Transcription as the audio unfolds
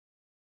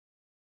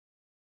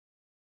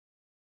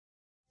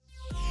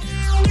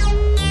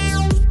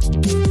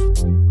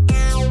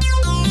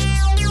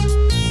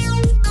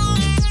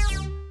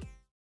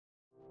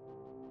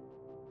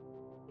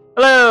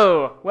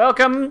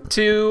Welcome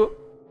to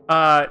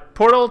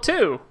Portal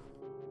 2.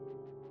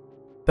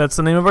 That's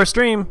the name of our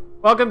stream.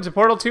 Welcome to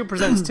Portal 2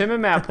 presents Tim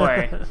and Matt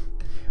Play.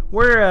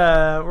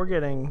 We're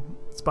getting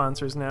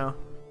sponsors now.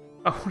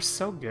 Oh, we're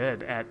so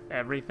good at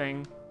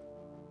everything.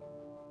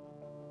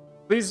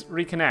 Please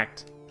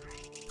reconnect.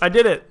 I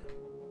did it.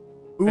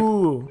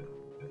 Ooh.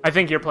 I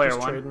think you're player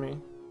Just one. trade me.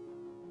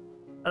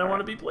 I don't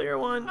want to be player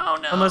one. Oh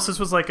no. Unless this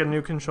was like a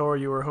new controller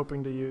you were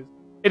hoping to use.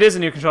 It is a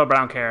new controller, but I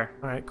don't care.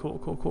 All right, cool.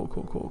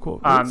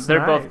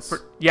 They're nice.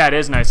 both. Yeah, it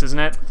is nice, isn't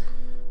it?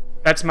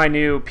 That's my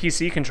new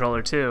PC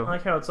controller too. I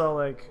like how it's all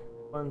like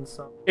fun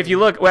stuff. If you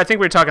look, well, I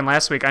think we were talking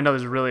last week. I know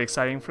this is really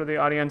exciting for the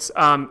audience.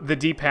 The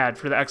D-pad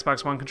for the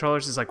Xbox One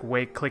controllers is like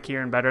way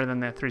clickier and better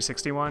than the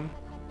 360 one.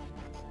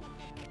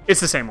 It's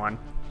the same one.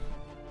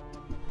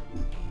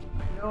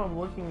 I know I'm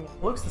looking.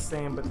 It looks the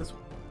same, but this.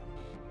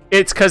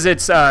 It's because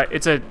it's a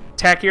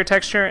tackier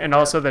texture, and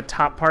also the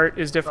top part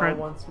is different.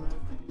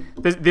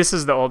 This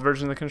is the old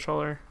version of the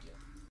controller.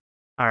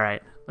 All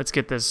right, let's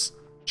get this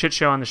shit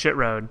show on the shit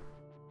road.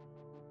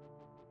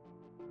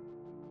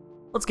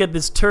 Let's get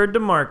this turd to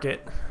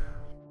market.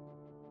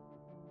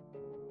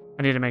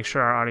 I need to make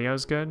sure our audio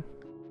is good.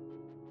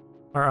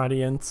 Our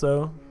audience,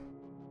 so.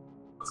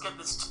 Let's get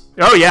this.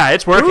 Oh yeah,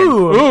 it's working.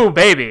 Ooh,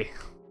 baby.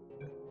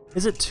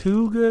 Is it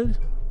too good?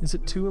 Is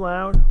it too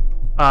loud?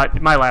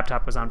 My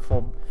laptop was on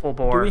full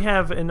bore. Do we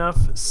have enough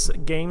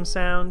game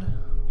sound?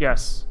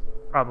 Yes,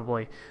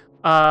 probably.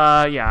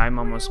 Yeah, I'm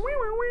almost.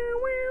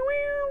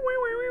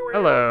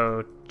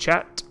 Hello,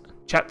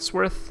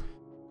 Chatsworth.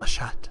 A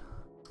shot.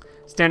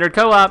 Standard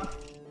co-op.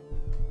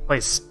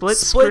 Play split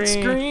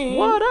screen.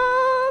 What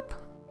up?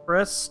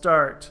 Press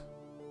start.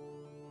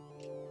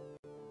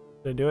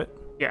 Did I do it?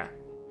 Yeah.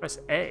 Press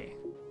A.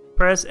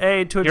 Press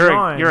A to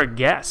join. You're a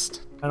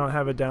guest. I don't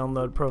have a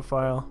download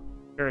profile.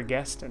 You're a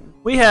guest in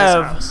we this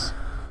have house.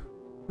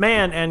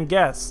 Man and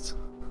guest.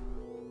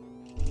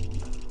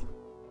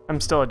 I'm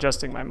still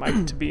adjusting my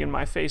mic to be in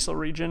my facial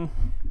region.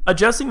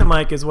 Adjusting the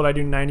mic is what I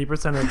do 90%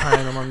 of the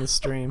time I'm on this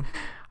stream.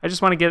 I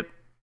just want to get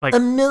like a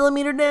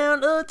millimeter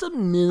down. Oh, it's a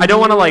millimeter. I don't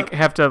want to like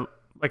have to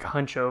like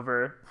hunch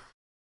over.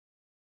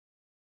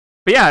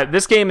 But yeah,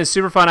 this game is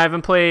super fun. I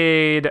haven't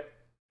played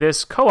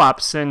this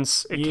co-op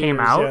since it came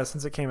out. Yeah,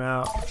 since it came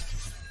out.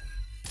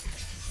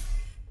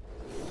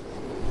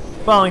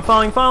 Falling. Oh,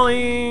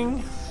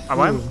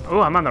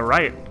 I'm on the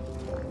right.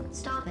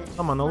 Stop it.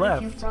 I'm on the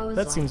left.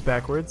 That seems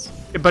backwards.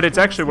 But it's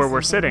actually where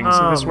we're sitting,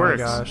 so this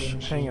works. Oh my gosh.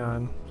 Hang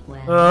on.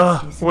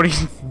 What do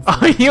you...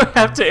 Oh, you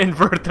have to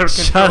invert the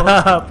Shut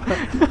controller. up.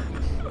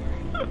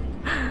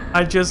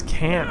 I just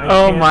can't.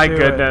 Oh my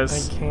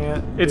goodness. I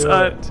can't It's do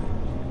it.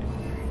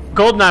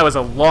 GoldenEye was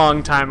a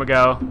long time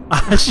ago.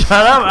 Shut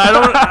up. I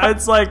don't...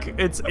 It's like...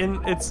 It's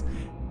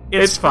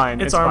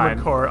fine. It's Armored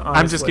fine. Core, honestly.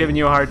 I'm just giving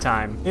you a hard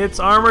time.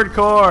 It's Armored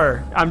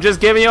Core. I'm just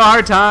giving you a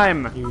hard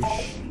time. You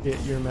shit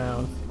your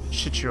mouth.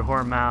 Shit your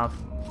whore mouth.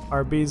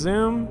 RB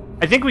zoom.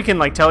 I think we can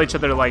like tell each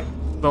other like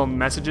little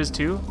messages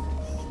too.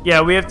 Yeah,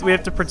 we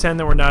have to pretend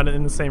that we're not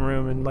in the same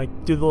room and like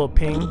do the little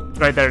ping.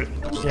 Right there.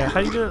 Yeah,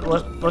 how do you do it?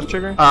 Left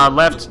trigger?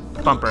 Left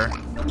bumper.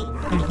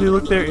 Hey,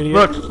 look there,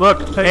 idiot.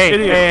 Look. Hey,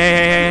 idiot.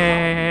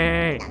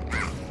 Hey.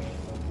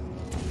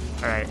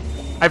 All right.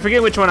 I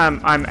forget which one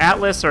I'm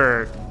Atlas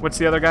or what's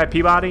the other guy?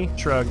 Peabody?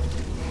 Shrugged.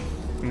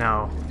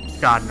 No.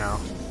 God no.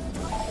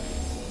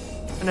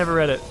 I never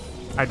read it.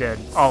 I did.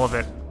 All of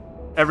it.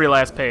 Every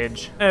last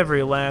page.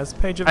 Every last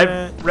page of it.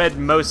 I've read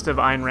most of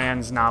Ayn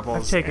Rand's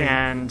novels,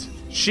 and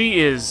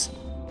she is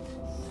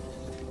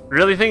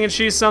really thinking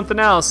she's something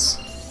else.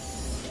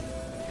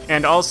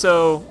 And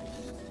also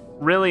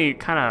really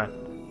kind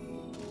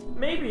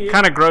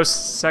of gross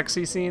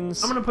sexy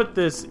scenes. I'm gonna put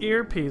this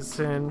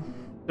earpiece in.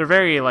 They're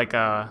very like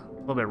a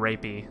little bit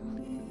rapey.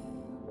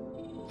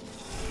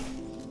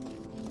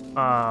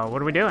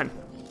 What are we doing?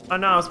 Oh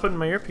no, I was putting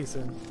my earpiece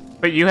in.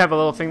 But you have a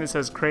little thing that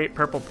says create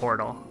purple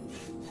portal.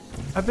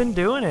 I've been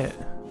doing it.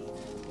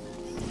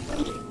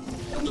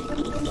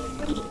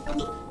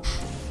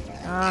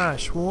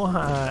 Gosh,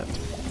 what?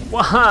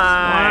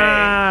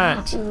 Why?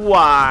 What?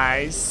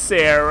 Why,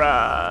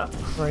 Sarah?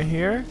 Right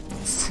here?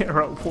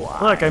 Sarah,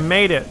 why? Look, I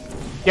made it.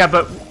 Yeah,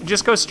 but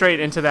just go straight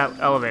into that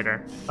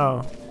elevator.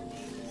 Oh.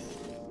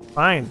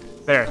 Fine.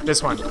 There,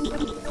 this one.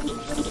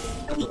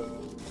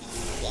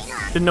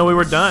 Didn't know we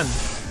were done.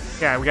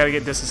 Yeah, we gotta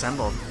get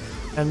disassembled.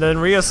 And then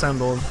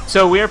reassembled.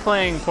 So we are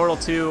playing Portal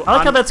 2. I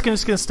like how that's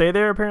just gonna stay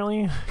there,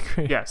 apparently.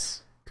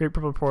 Yes. Great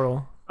Purple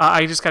Portal.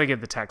 I just gotta give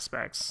the tech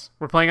specs.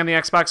 We're playing on the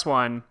Xbox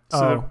One,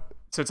 so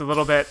it's a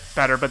little bit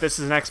better, but this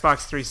is an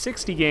Xbox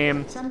 360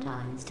 game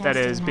that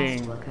is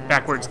being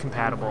backwards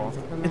compatible.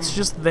 It's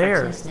just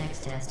there.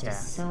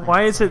 Yeah.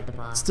 Why is it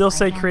still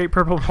say Create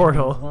Purple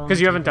Portal? Because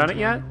you haven't done it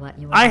yet?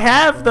 I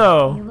have,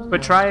 though.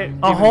 But try it.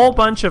 A whole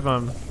bunch of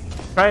them.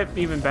 Try it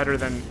even better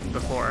than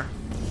before.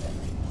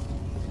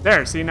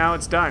 There, see, now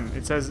it's done.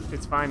 It says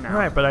it's fine now.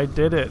 Right, but I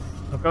did it.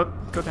 Go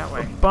that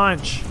way.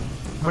 Bunch.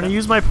 I'm gonna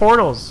use my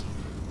portals.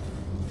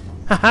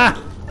 Haha.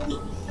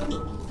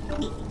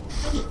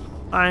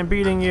 I'm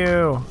beating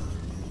you.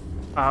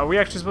 Are we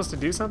actually supposed to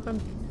do something?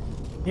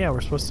 Yeah,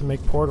 we're supposed to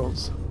make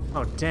portals.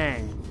 Oh,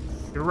 dang.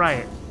 You're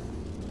right.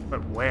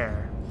 But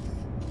where?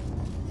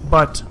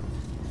 But...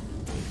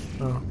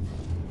 Oh.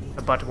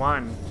 The but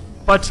one.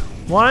 But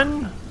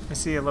one... I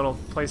see a little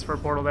place for a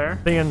portal there.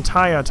 The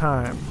entire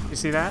time. You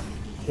see that?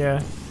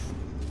 Yeah.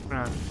 I'm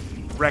gonna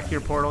wreck your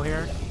portal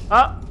here.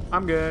 Oh,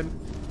 I'm good.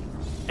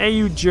 Hey,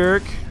 you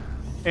jerk.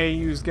 Hey,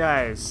 yous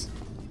guys.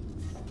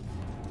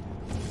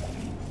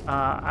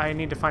 I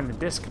need to find the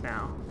disc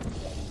now.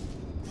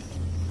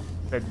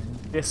 The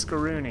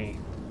discaroonie.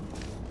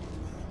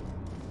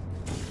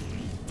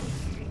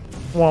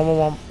 Wom, wom,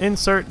 wom.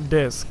 Insert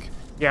disc.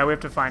 Yeah, we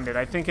have to find it.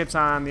 I think it's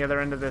on the other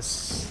end of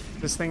this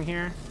thing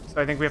here. So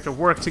I think we have to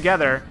work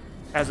together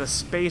as a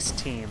space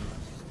team.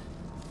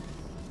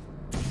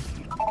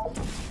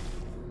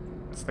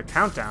 It's the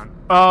countdown.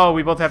 Oh,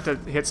 we both have to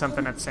hit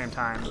something at the same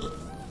time.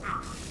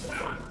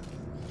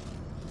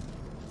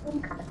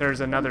 There's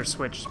another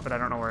switch, but I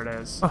don't know where it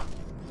is. Oh.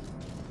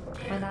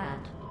 For that,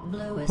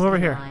 Blue is Over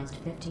here.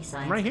 50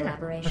 science Right here.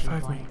 collaboration High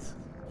five me. points.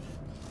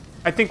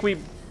 I think we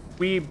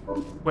wait,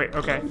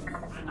 okay.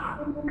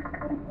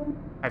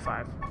 High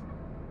five.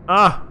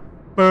 Ah!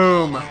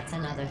 Boom. That's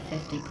another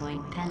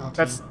 50-point penalty.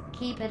 That's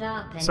Keep it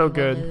up and so you will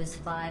good. lose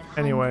 500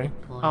 Anyway.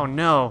 points. Oh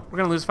no, we're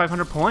gonna lose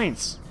 500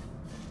 points.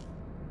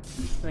 I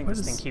think What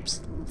this is- thing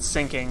keeps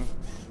sinking.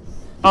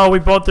 Oh, we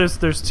both,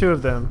 there's two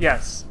of them.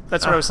 Yes,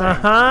 that's what I was saying.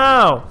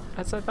 Oh!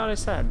 That's what I thought I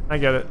said. I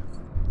get it.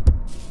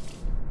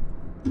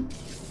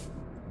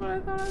 What I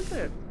thought I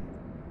did.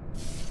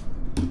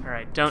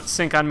 Alright, don't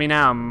sink on me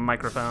now,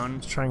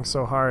 microphone. Trying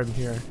so hard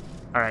here.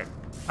 Alright,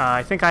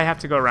 I think I have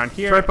to go around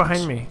here. It's right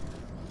behind me.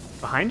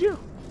 Behind you?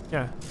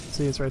 Yeah.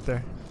 See, it's right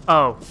there.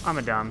 Oh, I'm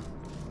a dumb.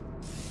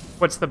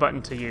 What's the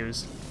button to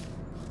use?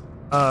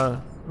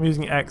 I'm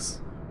using X.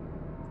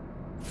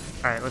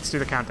 Alright, let's do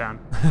the countdown.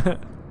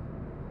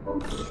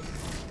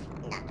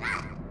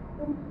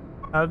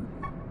 Oops.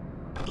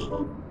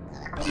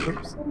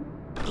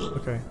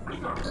 Okay.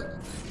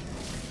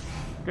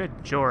 Good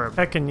job.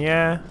 Heckin'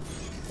 yeah.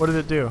 What did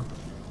it do?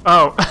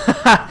 Oh,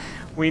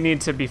 we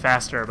need to be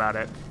faster about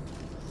it.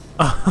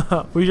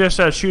 We just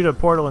shoot a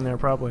portal in there,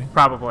 probably.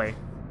 Probably.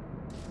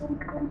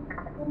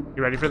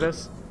 You ready for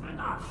this?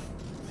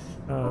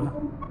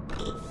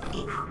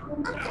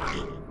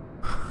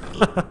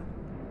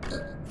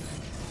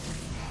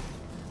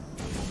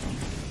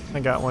 I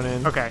got one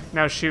in. Okay,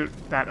 now shoot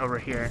that over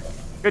here.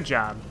 Good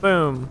job.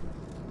 Boom.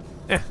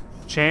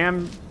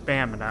 Cham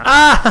bamina.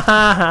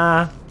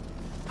 Ah!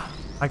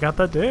 I got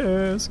the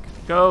disc.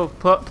 Go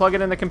plug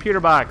it in the computer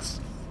box.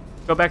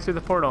 Go back through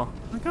the portal.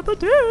 I got the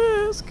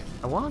disc.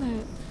 I want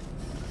it.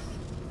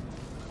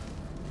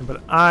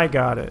 But I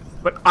got it.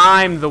 But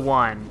I'm the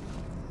one.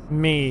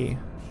 Me.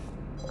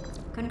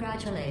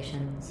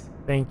 Congratulations.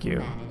 Thank You you.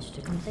 managed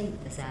to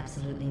complete this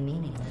absolutely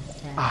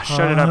meaningless test. Ah,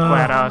 shut it up,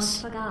 Almost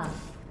GLaDOS. forgot.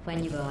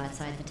 When you go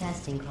outside the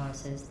testing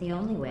courses, the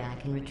only way I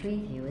can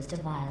retrieve you is to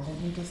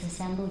violently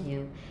disassemble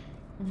you,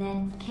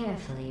 then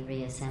carefully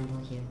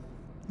reassemble you.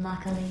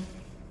 Luckily,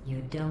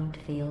 you don't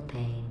feel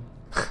pain.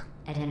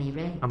 At any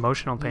rate,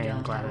 Emotional you pain,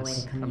 don't have a way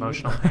GLaDOS. to communicate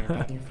Emotional pain.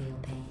 that you feel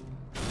pain.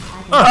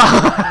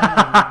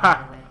 I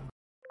can way.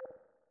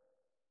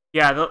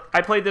 Yeah,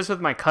 I played this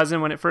with my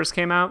cousin when it first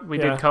came out. We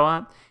Yeah. did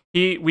co-op.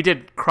 We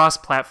did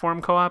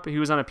cross-platform co-op. He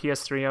was on a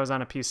PS3, I was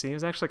on a PC. It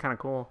was actually kind of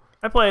cool.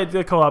 I played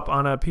the co-op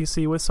on a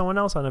PC with someone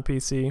else on a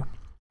PC.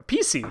 A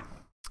PC?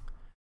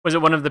 Was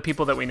it one of the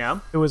people that we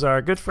know? It was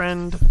our good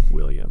friend,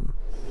 William.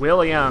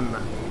 William,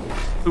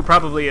 who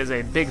probably is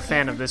a big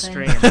fan of this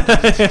stream.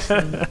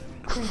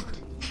 Quit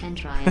and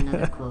try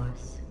another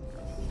course.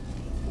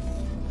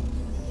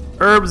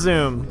 Herb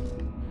Zoom.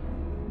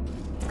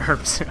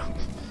 Herb Zoom.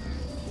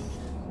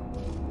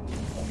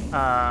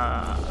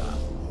 I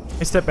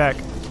step back.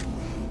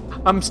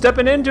 I'm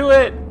stepping into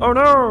it! Oh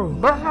no!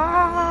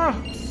 Ah!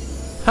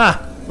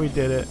 Ha! We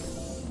did it.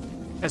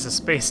 As a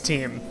space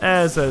team.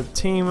 As a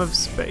team of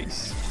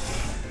space.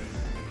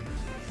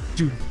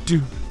 Do,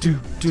 do, do,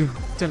 do.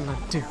 Do.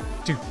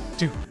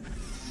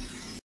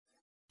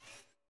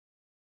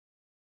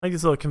 Like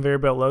these little conveyor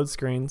belt load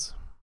screens.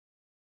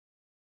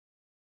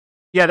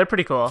 Yeah, they're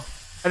pretty cool.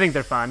 I think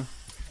they're fun.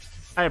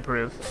 I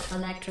approve.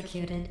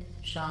 Electrocuted,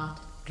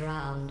 shot,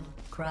 drowned,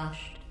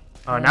 crushed.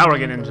 Oh, now we're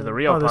getting into the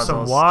real Oh, there's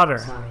puzzles. some water.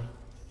 Sorry.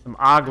 Some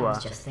I agua.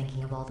 was just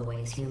thinking of all the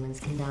ways humans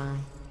can die.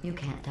 You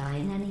can't die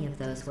in any of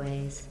those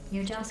ways.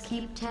 You just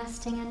keep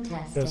testing and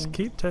testing. Just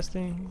keep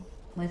testing.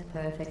 With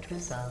perfect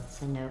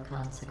results and no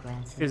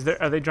consequences.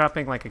 Are they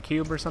dropping like a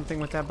cube or something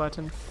with that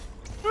button?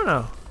 I don't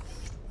know.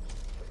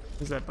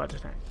 Is that button?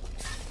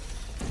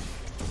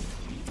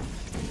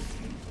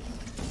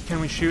 Can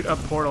we shoot a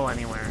portal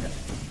anywhere?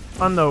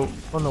 On the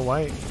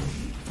white.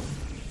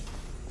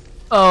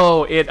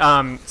 Oh,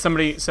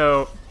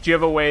 so do you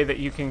have a way that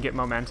you can get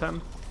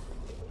momentum?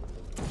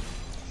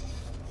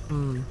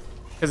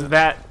 Because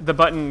the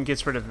button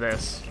gets rid of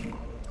this.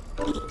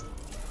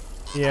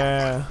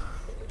 Yeah.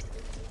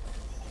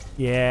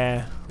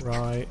 Yeah,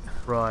 right.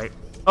 Right.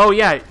 Oh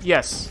yeah,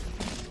 yes.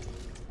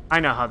 I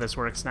know how this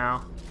works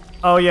now.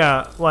 Oh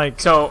yeah, like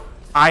So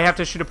I have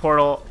to shoot a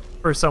portal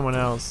For someone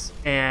else.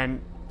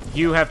 and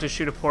you have to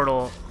shoot a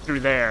portal through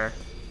there.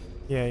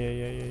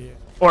 Yeah.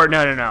 Or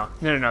no,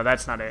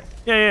 that's not it.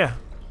 Yeah.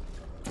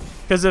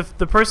 Because if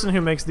the person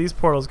who makes these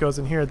portals goes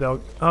in here,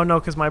 they'll... Oh, no,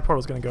 because my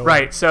portal's going to go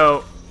Right,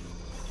 so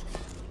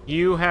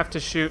you have to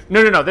shoot...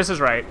 No, this is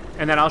right.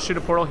 And then I'll shoot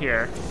a portal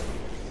here.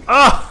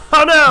 Oh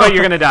no! But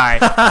you're going to die.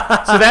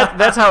 So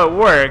that's how it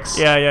works.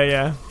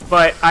 Yeah.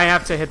 But I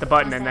have to hit the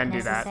button and then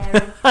do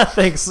that.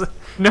 Thanks.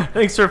 No,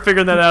 thanks for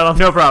figuring that out.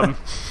 No problem.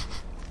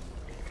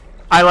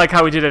 I like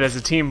how we did it as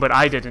a team, but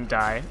I didn't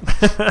die.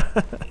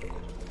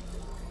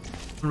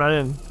 I'm not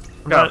in.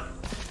 Go.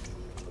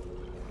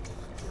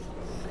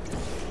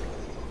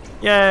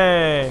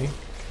 Yay!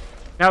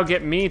 Now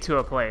get me to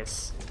a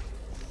place.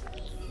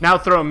 Now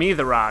throw me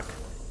the rock.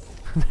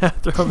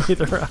 Throw me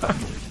the rock.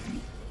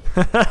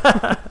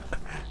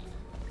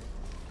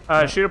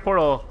 Shoot a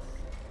portal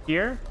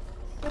here?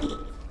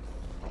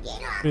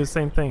 Do the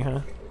same thing,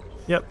 huh?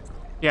 Yep.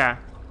 Yeah.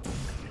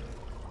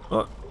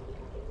 Oh.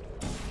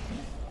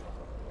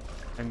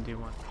 And do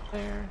one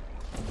there.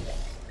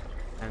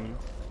 And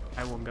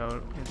I will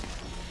go.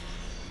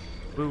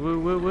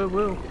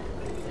 Woo.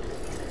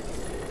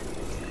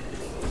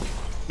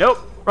 Nope.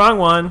 Wrong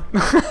one.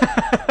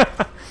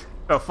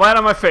 Go flat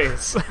on my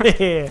face.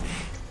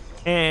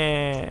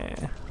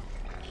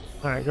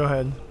 Alright, go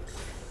ahead.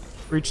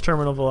 Reach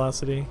terminal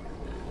velocity.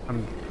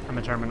 I'm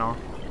a terminal.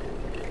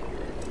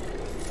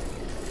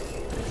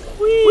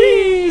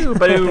 Whee!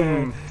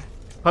 Boom.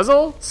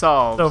 Puzzle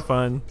solved. So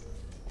fun.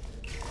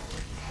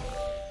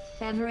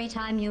 Every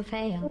time you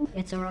fail,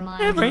 it's a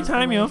reminder. Every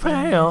time you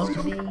fail.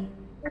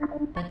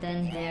 But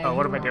then there Oh,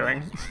 what you am I are,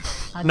 doing?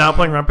 Not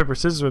playing rock paper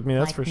scissors with me,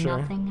 that's like for sure.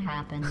 Nothing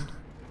happened.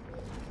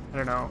 I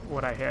don't know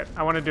what I hit.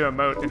 I want to do a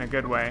moat in a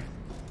good way.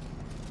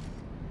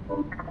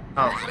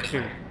 Oh,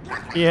 shoot.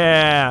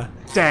 Yeah.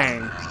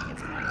 Dang.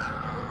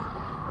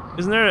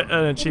 Isn't there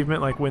an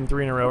achievement like win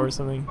 3 in a row or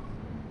something?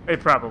 It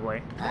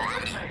probably.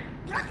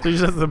 So you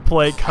just have to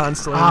play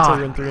constantly until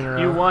you win 3 in a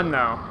row. You won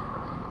though.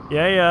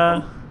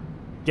 Yeah.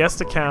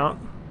 Guest account.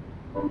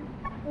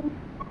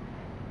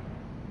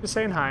 Just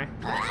saying hi.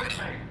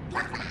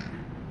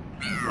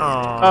 Aww.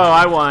 Oh,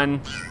 I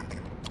won.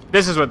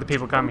 This is what the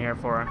people come here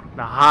for.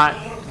 The hot,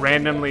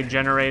 randomly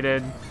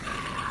generated.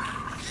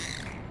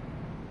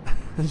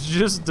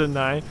 Just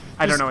deny.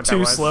 I don't know what that too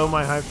was. slow,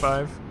 my high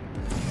five.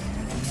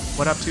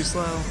 What up, too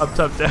slow? Up,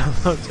 top, down,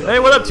 up, two. Hey,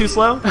 what up, too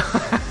slow?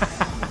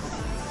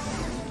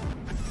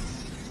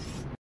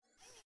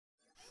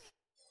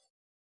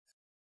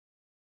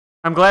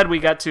 I'm glad we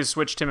got to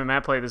switch Tim and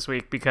Matt play this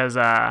week because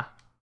I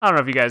don't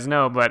know if you guys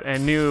know, but a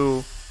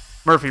new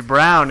Murphy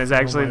Brown is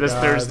actually this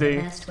God.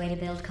 Thursday. Best way to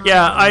build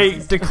Yeah, I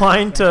confidence is to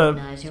declined to...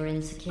 recognize your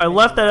insecurity. I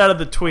left that out of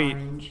the tweet.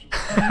 Orange.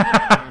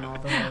 And all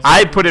the ways I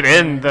you put it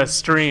in the are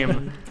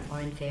stream. or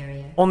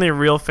inferior. Only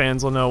real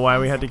fans will know why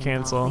we had to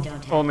Second of all, cancel. we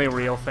don't have Only the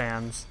real time.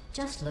 fans.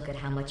 Just look at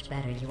how much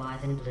better you are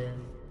than Blue.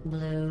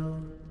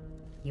 Blue,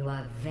 you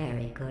are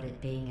very good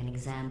at being an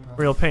example.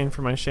 Real pain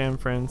for my sham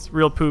friends.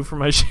 Real poo for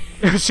my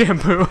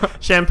Shampoo.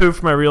 shampoo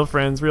for my real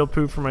friends. Real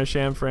poo for my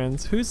sham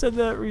friends. Who said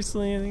that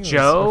recently? I think it was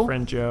Joe? our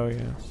friend Joe,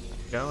 yeah.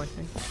 Joe, I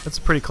think. That's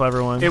a pretty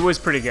clever one. It was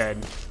pretty good.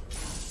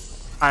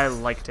 I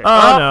liked it.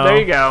 Oh, no. There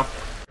you go.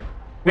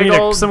 we Big need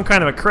old. some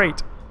kind of a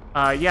crate.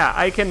 Yeah,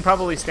 I can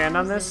probably stand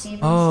on this, Even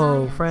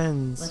Oh, science,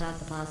 friends. Without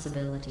the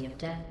possibility of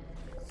death.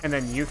 and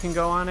then you can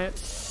go on it.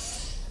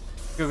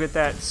 Go get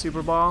that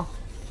super ball.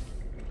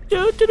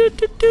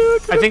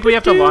 I think we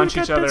have to launch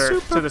each other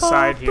to the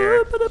side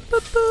here.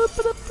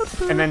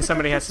 And then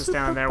somebody has to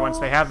stand there once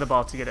they have the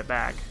ball to get it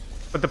back.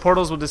 But the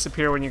portals will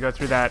disappear when you go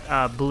through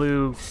that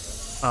blue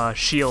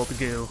shield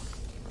goo.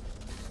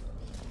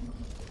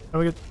 Oh,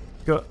 we could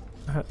go.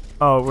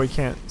 Oh, we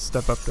can't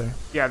step up there.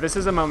 Yeah, this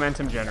is a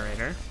momentum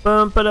generator.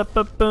 So,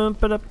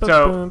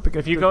 So,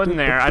 if you go in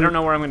there, I don't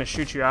know where I'm going to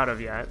shoot you out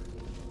of yet.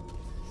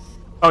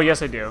 Oh,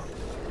 yes, I do.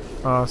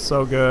 Oh,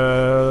 so good.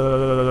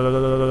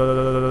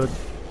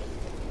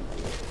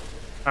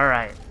 All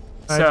right.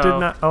 I So, did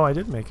not. Oh, I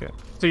did make it.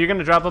 so you're going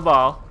to drop a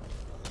ball.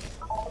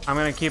 I'm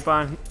going to keep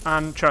on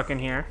trucking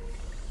here.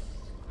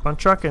 On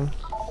trucking.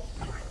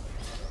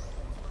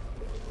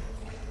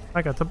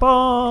 I got the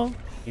ball.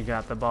 You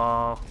got the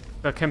ball.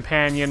 The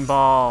companion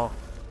ball.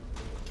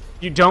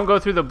 You don't go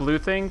through the blue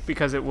thing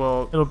because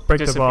it'll break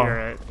the ball. disappear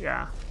it.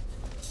 Yeah.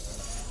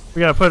 We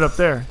gotta put it up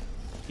there.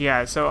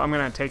 Yeah, so I'm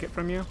going to take it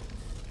from you.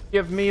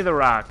 Give me the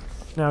rock.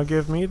 Now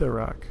give me the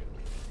rock.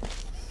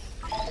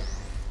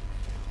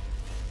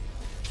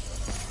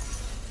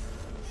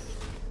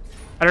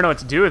 I don't know what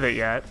to do with it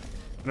yet,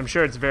 but I'm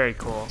sure it's very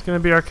cool. It's gonna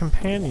be our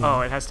companion.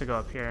 Oh, it has to go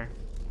up here.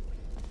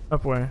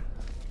 Up where?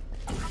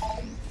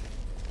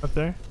 Up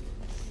there?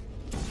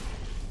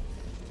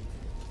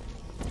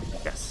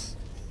 Yes.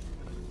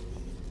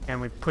 And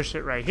we push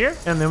it right here.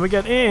 And then we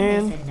get I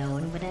in. said no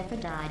one would ever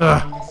die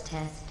Ugh. during this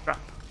test. Drop.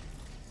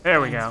 There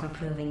we Thanks go. for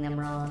proving them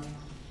wrong.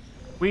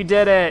 We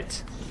did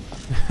it!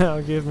 Now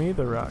give me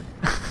the rock.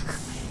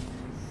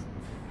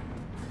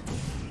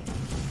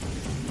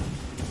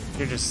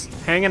 You're just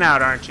hanging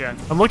out, aren't you?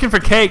 I'm looking for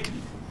cake!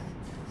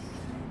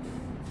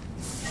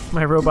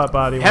 My robot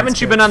body.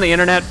 Haven't you been on the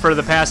internet for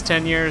the past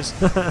 10 years?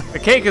 The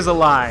cake is a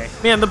lie.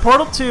 Man, the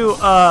Portal 2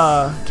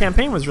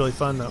 campaign was really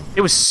fun though.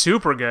 It was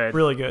super good.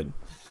 Really good.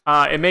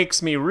 It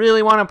makes me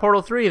really want a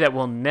Portal 3 that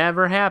will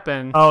never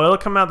happen. Oh, it'll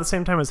come out the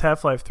same time as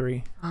Half-Life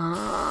 3.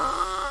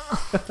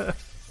 I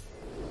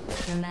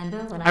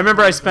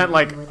remember I spent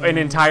like an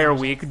entire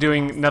week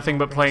doing nothing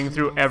but playing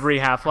through every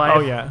Half-Life.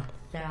 Oh yeah.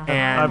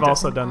 And I've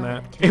also done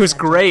that. it was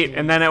great,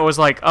 and then it was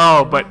like,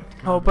 oh, but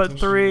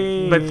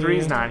 3. but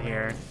 3's not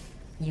here.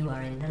 You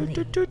are in the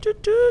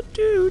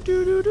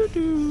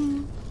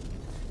lead.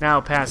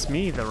 Now pass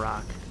me the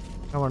rock.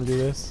 I want to do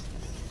this.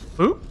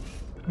 Boop,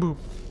 boop.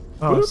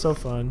 Oh, Boop. so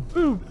fun.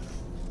 Boop.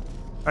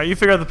 Alright, you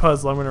figure out the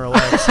puzzle. I'm gonna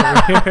relax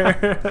over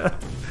here.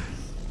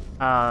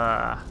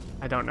 I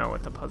don't know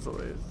what the puzzle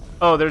is.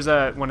 Oh, there's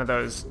one of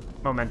those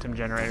momentum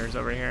generators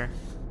over here.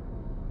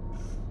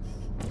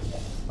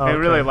 Oh, I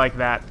really okay. like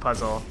that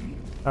puzzle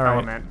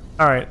element.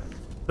 Alright.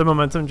 The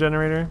momentum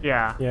generator?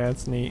 Yeah. Yeah,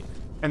 it's neat.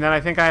 And then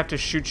I think I have to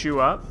shoot you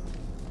up.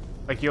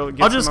 Like you'll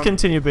get I'll just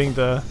continue being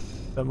the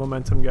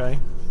momentum guy.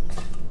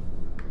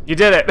 You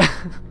did it.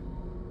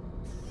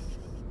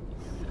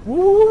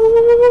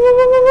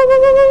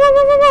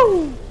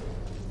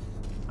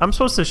 I'm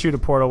supposed to shoot a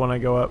portal when I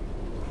go up.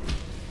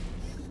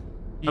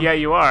 Yeah,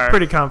 you are.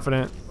 Pretty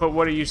confident. But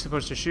what are you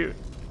supposed to shoot?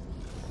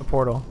 A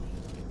portal.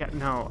 Yeah,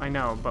 no, I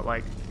know, but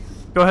like...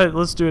 Go ahead,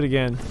 let's do it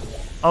again.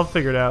 I'll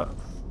figure it out.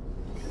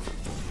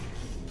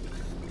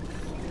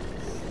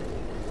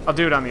 I'll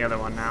do it on the other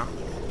one now.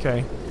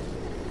 Okay.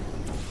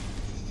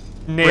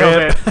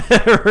 Nailed it.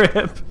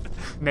 Rip.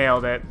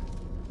 Nailed it.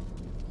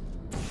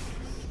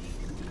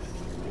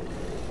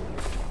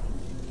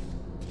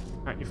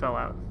 Alright, you fell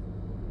out.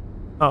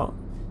 Oh.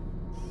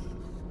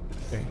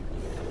 Okay.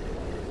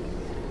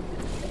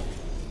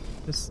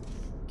 Just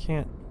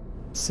can't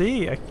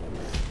see.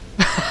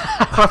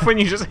 When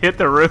you just hit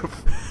the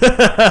roof.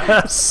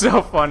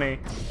 So funny.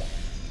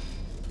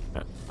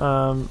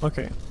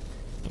 Okay.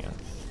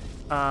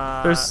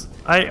 Yeah. There's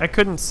I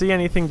couldn't see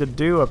anything to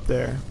do up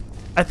there.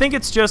 I think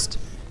it's just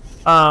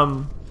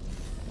oh,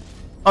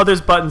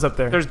 there's buttons up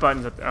there. There's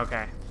buttons up there.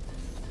 Okay.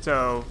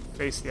 So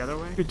face the other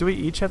way? Do we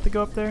each have to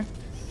go up there?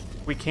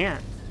 We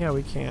can't. Yeah,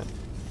 we can't.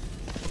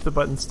 If the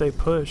buttons stay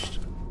pushed.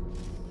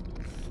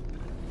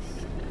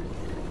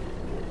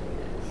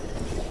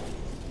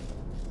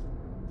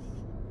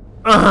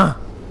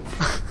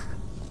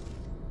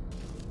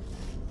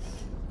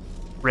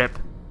 Rip.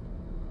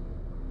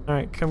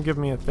 Alright, come give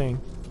me a thing.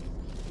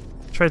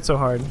 Tried so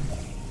hard.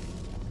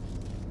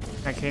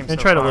 I came I so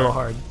tried far. a little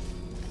hard.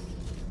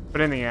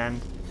 But in the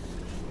end...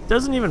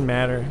 Doesn't even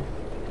matter.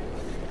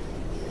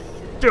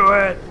 Do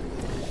it!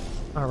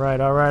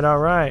 Alright, alright,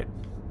 alright.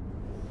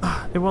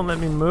 It won't let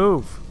me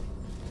move.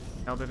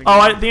 Nailed it again. Oh,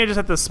 I think I just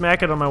have to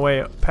smack it on my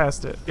way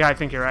past it. Yeah, I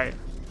think you're right.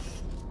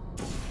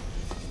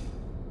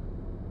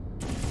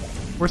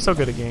 We're so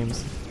good at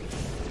games.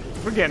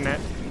 We're getting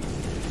it.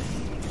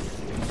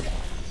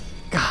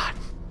 God.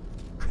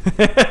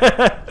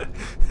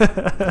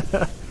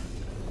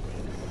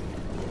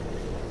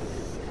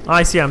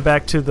 I see. I'm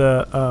back to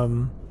the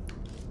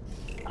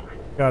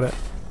got it.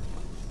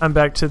 I'm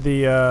back to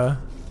the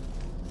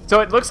So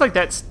it looks like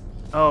that's...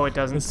 Oh, it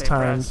doesn't it's stay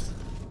timed. pressed.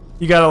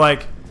 You gotta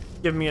like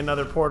give me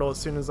another portal as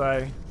soon as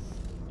I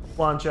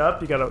launch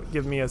up. You gotta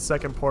give me a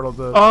second portal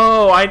to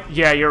Oh,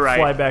 yeah, you're right.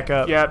 fly back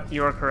up. Yep,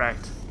 you're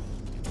correct.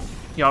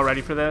 Y'all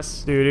ready for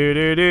this?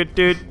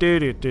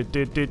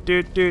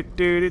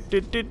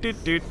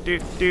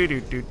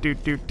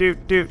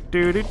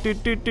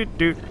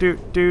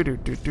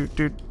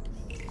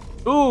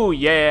 Ooh,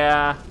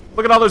 yeah.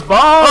 Look at all those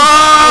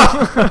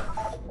balls!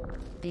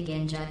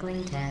 Begin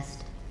juggling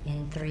test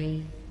in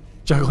 3,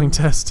 Juggling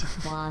test.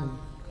 1.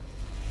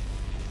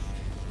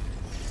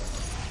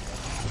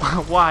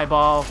 Why,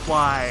 ball?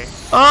 Why?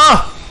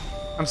 Ah!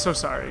 I'm so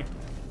sorry.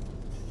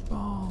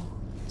 Oh,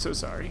 So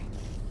sorry.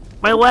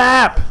 my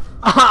lap.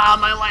 Ah,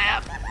 my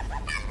lap!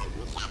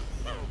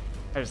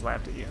 I just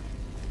laughed at you.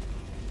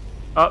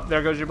 Oh,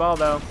 there goes your ball,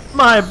 though.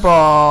 My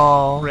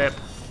ball. Rip.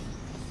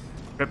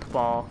 Rip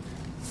ball.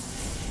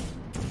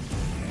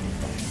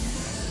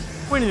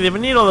 We didn't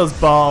even need all those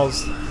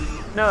balls.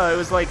 No, it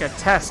was like a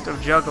test of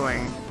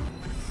juggling.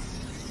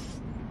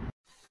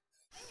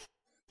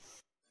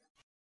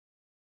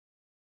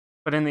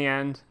 But in the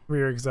end,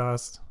 Rear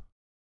exhaust.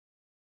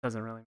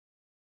 doesn't really.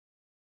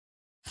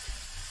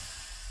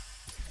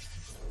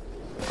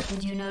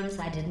 Did you notice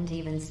I didn't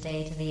even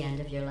stay to the end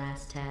of your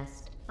last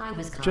test? I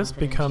was confident Just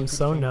become you could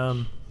so finish.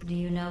 numb. Do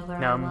you know where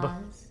Numb. I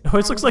was? It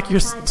always looks like you're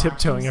outside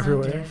tiptoeing watching some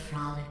everywhere. deer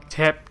frolic.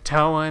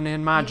 Tiptoeing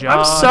in my I'm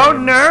jaw. so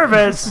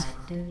nervous.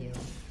 Do you?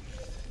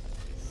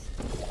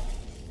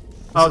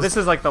 Oh, this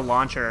is like the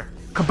launcher.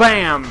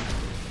 Kabam!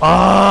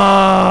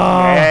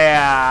 Oh.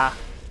 Yeah!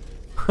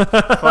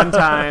 Fun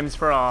times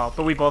for all.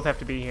 But we both have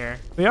to be here.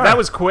 We are. That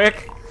was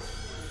quick.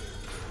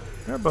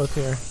 We're both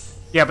here.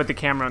 Yeah, but the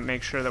camera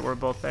makes sure that we're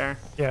both there.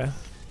 Yeah.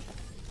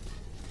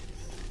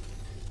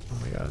 Oh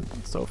my god,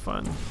 it's so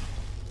fun.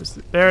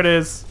 There it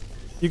is.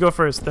 You go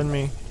first, then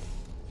me.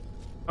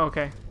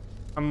 Okay.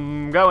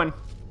 I'm going.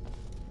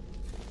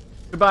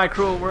 Goodbye,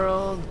 cruel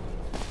world.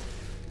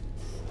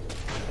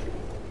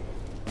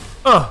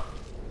 Oh.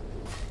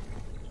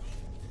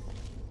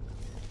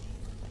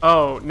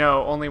 Oh,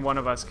 no, only one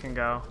of us can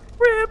go.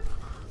 Rip.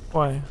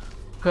 Why?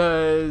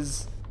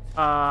 Because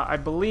I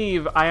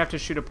believe I have to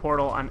shoot a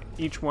portal on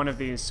each one of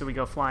these so we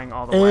go flying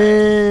all the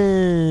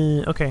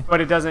way. Okay.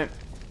 But it doesn't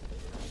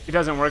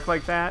work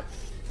like that.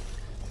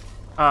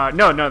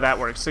 No, that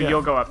works. So Yeah.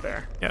 you'll go up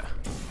there. Yeah.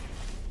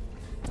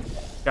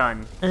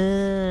 Done.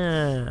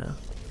 Dunzo.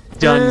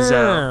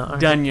 Dunzo. Okay,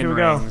 here Dunyan we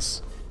go.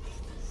 rings.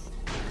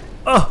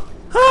 Oh.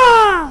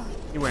 Ah.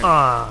 You went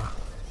Ah.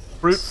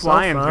 brute so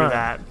flying through fun.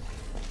 that.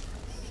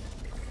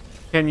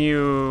 Can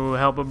you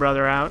help a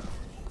brother out?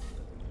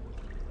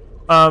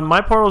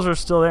 My portals are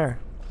still there.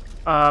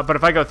 But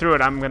if I go through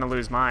it, I'm gonna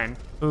lose mine.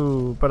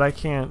 Ooh, but I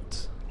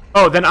can't.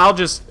 Oh, then I'll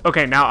just...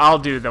 Okay, now I'll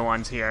do the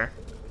ones here.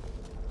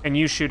 And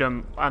you shoot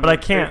them. But I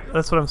can't.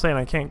 That's what I'm saying.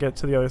 I can't get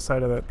to the other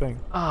side of that thing.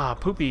 Ah,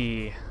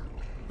 poopy.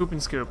 Poop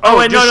and scoop. Oh,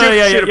 wait, just no, shoot,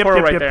 yeah, shoot a yep,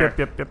 portal yep, right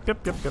there.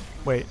 yep.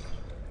 Wait.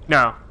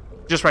 No,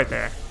 just right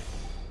there.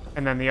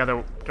 And then the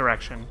other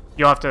direction.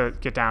 You'll have to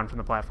get down from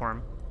the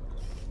platform.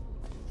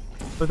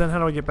 But then how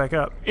do I get back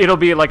up? It'll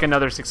be like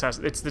another success.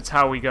 It's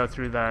how we go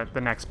through the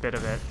next bit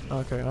of it.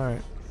 Okay,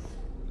 alright.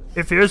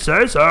 If you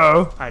say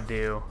so. I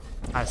do.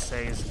 I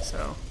say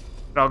so.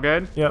 It all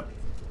good? Yep.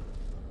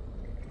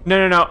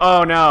 No.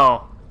 Oh,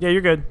 no. Yeah,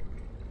 you're good.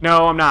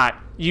 No, I'm not.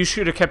 You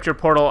should have kept your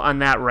portal on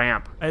that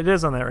ramp. It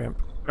is on that ramp.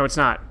 No, it's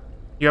not.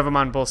 You have them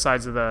on both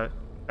sides of that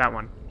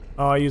one.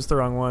 Oh, I used the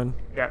wrong one.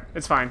 Yeah,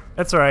 it's fine.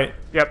 That's alright.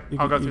 Yep,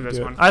 I'll go through this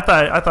one. I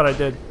thought I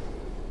did.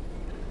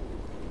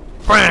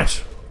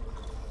 Branch!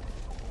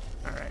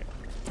 Alright.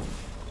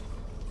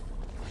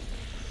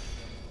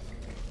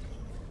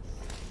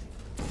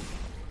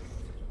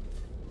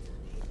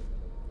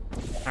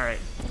 Alright,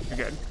 you're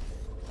good.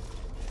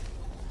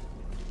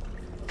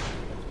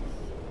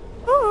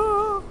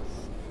 Ah.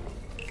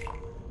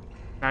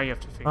 Now you have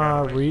to figure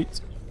out a way Reet.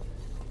 to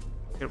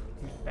get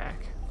me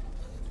back.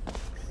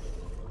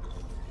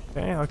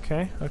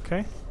 Okay.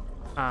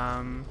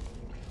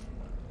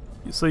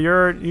 So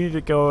you need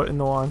to go in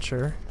the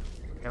launcher.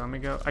 Okay, let me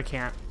go. I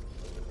can't.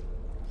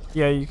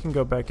 Yeah, you can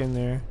go back in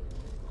there.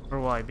 Where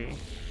will I be?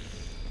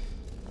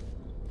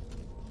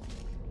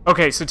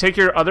 Okay, so take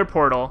your other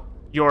portal,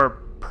 your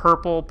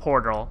purple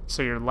portal,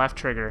 so your left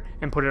trigger,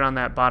 and put it on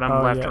that bottom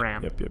left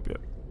ramp.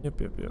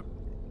 Yep.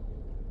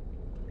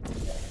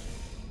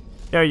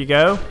 There you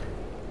go.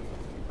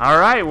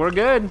 Alright, we're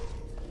good.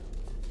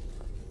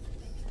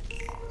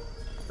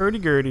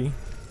 Hurdy-gurdy.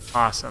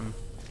 Awesome.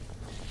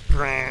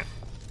 Brant.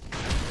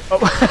 Oh.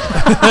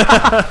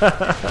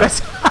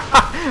 That's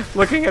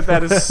looking at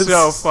that is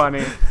so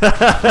funny.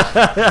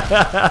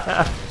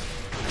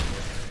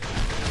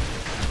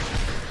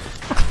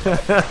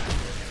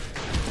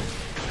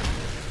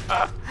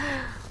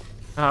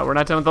 We're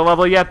not done with the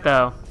level yet,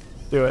 though.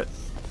 Do it.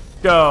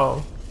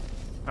 Go.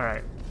 All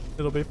right.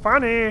 It'll be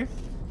funny.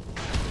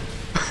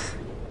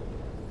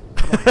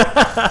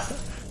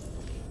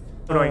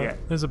 What do I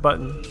get? There's a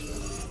button.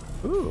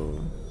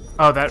 Ooh.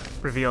 Oh, that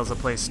reveals a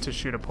place to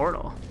shoot a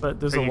portal. But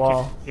there's But a you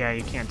wall. can't- Yeah,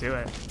 you can't do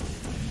it.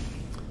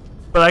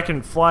 But I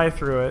can fly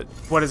through it.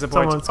 What is it?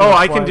 Someone's Oh, gonna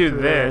I can fly do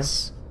through there.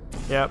 this,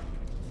 Yep.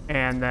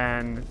 and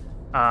then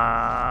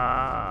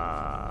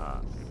I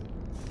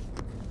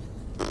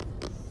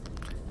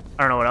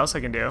don't know what else I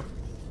can do.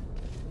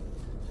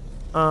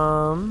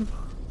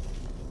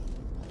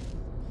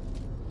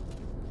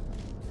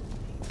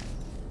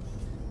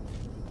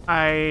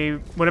 I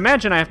would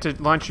imagine I have to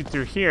launch you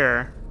through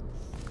here,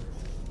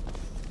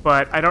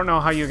 but I don't know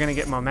how you're gonna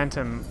get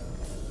momentum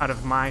out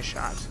of my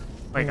shot.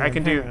 Like I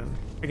can do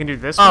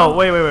this. Oh, one.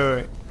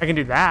 wait. I can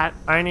do that.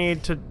 I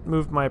need to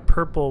move my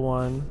purple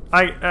one.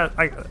 I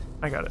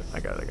got it.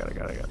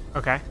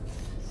 Okay.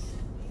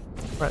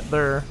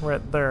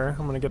 Right there.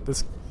 I'm gonna get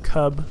this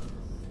cub.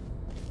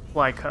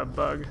 Fly cub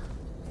bug.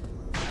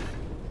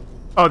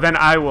 Oh, then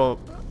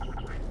I'm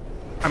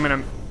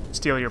gonna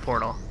steal your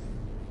portal.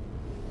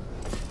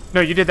 No,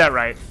 you did that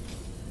right.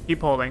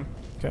 Keep holding.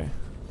 Okay.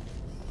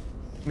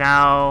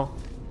 Now,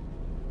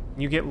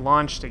 you get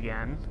launched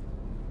again.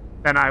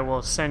 Then I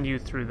will send you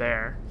through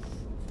there.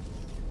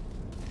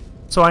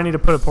 So I need to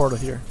put a portal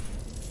here.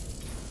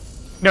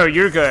 No,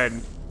 you're good.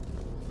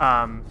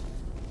 I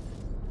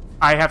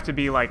have to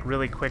be like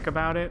really quick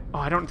about it. Oh,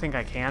 I don't think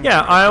I can.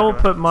 Yeah, be really I quick will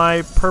about put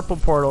my purple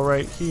portal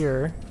right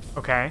here, it.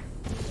 Okay.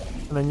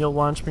 and then you'll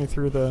launch me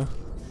through the...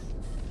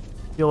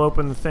 You'll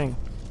open the thing.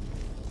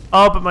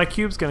 Oh, but my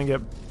cube's gonna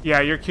get...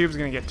 Yeah, your cube's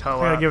gonna get I toe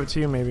gotta up. give it to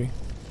you, maybe.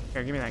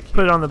 Here, give me that cube.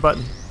 Put it on the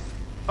button.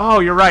 Oh,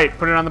 you're right.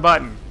 Put it on the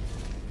button.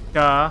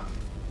 Duh.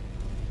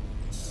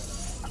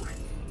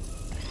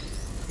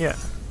 Yeah.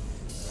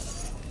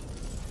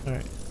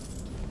 Alright.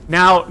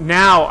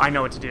 Now I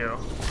know what to do.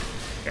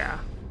 Yeah.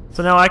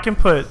 So now I can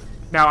put...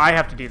 Now I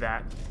have to do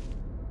that.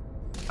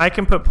 I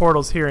can put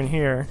portals here and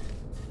here,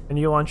 and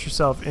you launch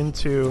yourself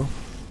into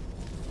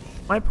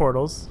my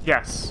portals.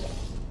 Yes.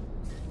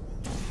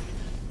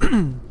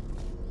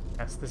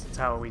 Yes, this is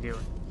how we do it.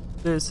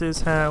 This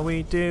is how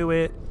we do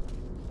it.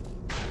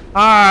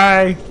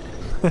 Hi!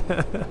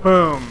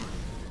 Boom.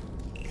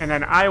 And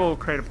then I will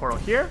create a portal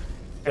here,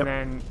 Yep. and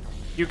then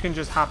you can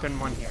just hop in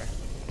one here.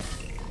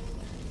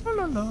 La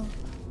la la.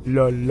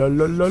 La la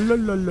la la la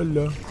la la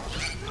la.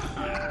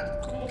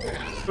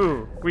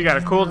 Ooh, we got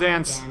a cool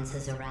dance.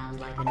 Dances around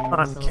like an On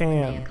imbecile when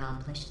cam. they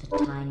accomplish the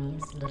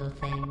tiniest little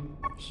thing.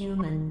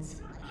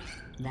 Humans.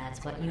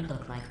 That's what you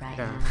look like right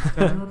Dun, now.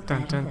 dun, No dun,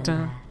 better dun, than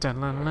dun, that.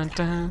 dun, dun, dun,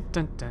 dun,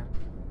 dun, dun.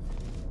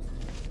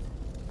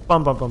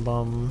 Bum bum bum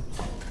bum.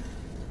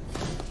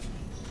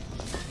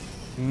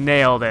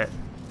 Nailed it.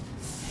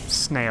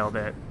 Snailed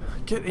it.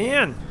 Get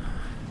in!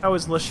 How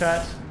is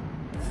Lachat?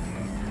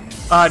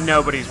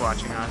 Nobody's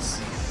watching us.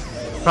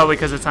 Probably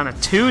because it's on a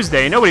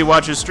Tuesday. Nobody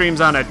watches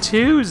streams on a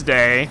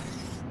Tuesday.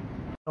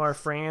 Our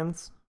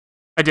friends?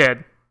 I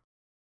did.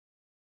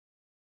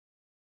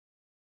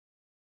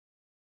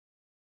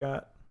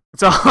 Got.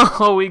 That's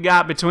all we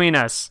got between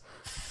us.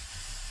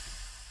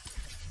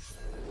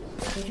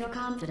 If your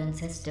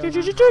confidence is still Do,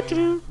 do, not do, high do,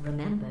 do. enough,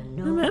 remember,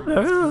 no Remember,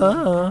 one is truly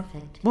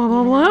perfect. blah, blah,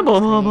 Even blah, I blah,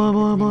 was blah, created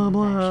blah, with blah, an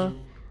blah.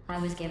 imperfection. I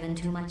was given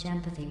too much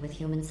empathy with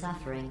human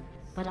suffering,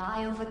 but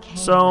I overcame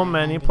So my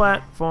many handicap.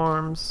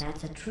 platforms.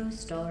 That's a true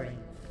story.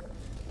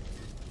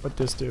 What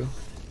this do?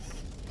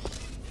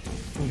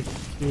 And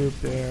the cube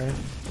there.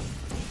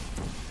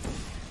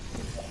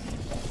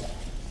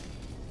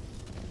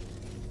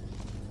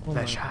 Oh my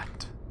That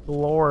shot.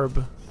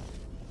 Glorb.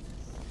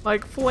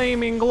 Like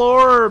flaming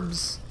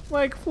glorbs.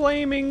 Like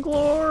flaming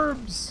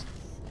glorbs.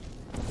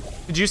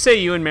 Did you say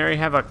you and Mary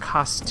have a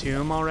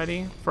costume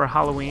already for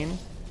Halloween?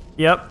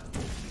 Yep.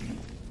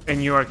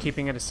 And you are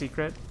keeping it a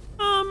secret?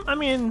 I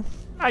mean,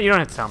 You don't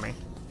have to tell me.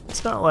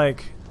 it's not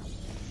like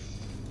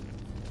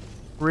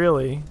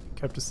really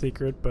kept a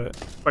secret, but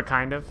But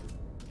kind of.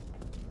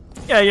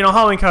 yeah, you know,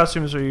 Halloween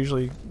costumes are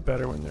usually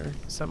better when they're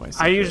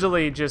semi-secret. I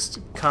usually just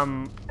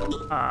come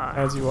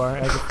as you are,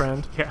 as a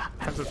friend, yeah,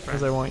 as a as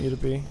friend. I want you to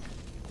be.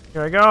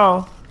 Here I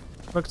go.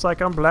 Looks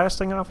like I'm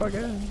blasting off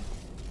again.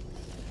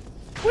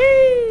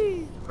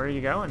 Whee! Where are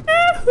you going?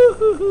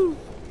 Hoo-hoo-hoo.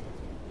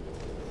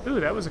 Ooh,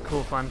 that was a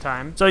cool fun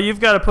time. So you've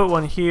got to put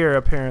one here,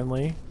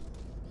 apparently.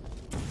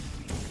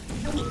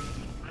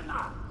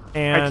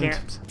 And I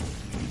can't.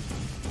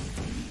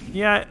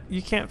 yeah,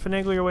 you can't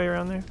finagle your way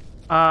around there.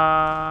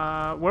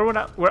 Where would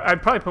I?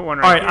 I'd probably put one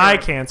right All right, here. I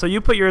can. So you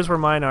put yours where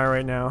mine are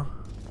right now.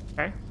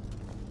 Okay.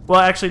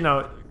 Well, actually,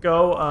 no.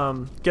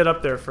 Go, get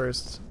up there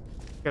first.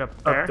 Get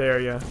up there. Up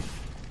there, yeah.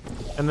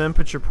 And then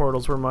put your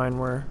portals where mine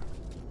were.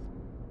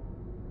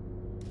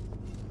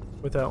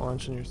 Without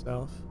launching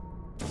yourself.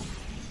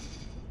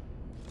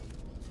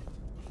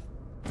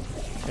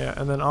 Yeah,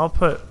 and then I'll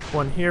put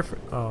one here for...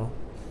 Oh.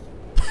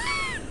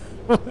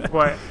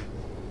 What?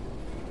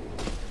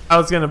 I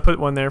was gonna put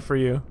one there for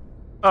you.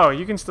 Oh,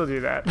 you can still do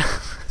that.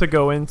 To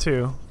go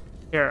into.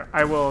 Here,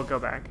 I will go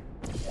back.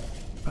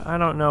 But I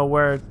don't know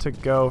where to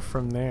go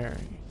from there.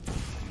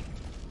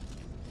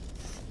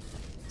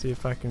 See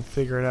if I can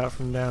figure it out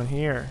from down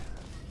here.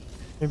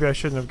 Maybe I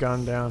shouldn't have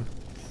gone down.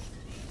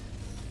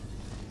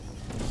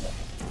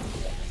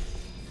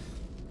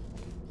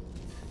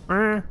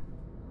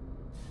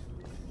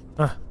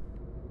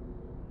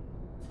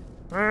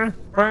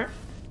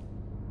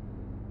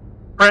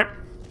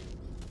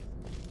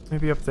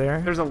 Maybe up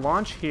there? There's a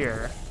launch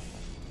here.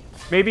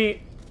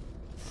 Maybe.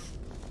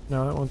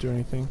 No, that won't do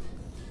anything.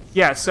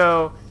 Yeah.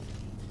 So,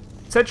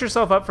 set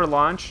yourself up for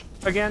launch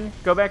again.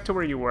 Go back to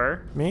where you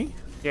were. Me?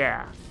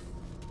 Yeah.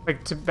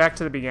 Like back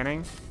to the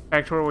beginning.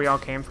 Back to where we all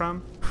came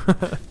from.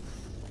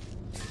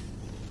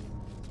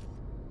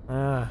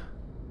 Ah.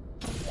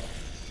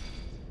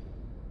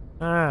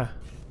 Ah.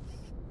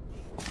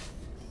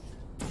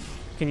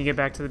 Can you get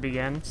back to the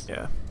begin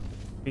Yeah.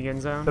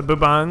 zone? The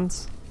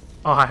Bubans.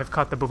 Oh, I've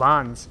caught the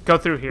bubans. Go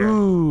through here.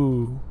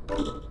 Ooh.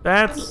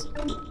 That's...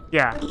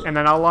 Yeah, and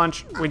then I'll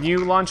launch. When you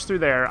launch through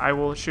there, I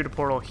will shoot a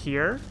portal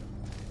here,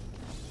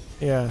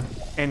 Yeah.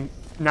 and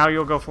now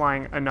you'll go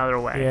flying another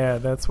way. Yeah,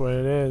 that's what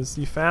it is.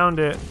 You found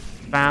it.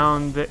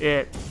 Found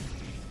it.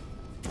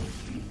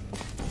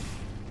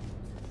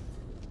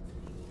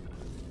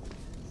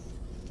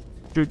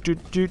 And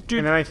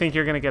then I think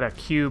you're gonna get a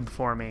cube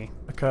for me.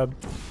 A cub.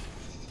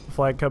 A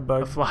flag cub A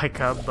bug. fly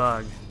cub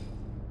bug.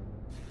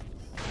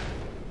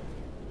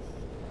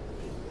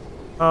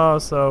 Oh,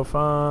 so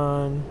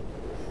fun.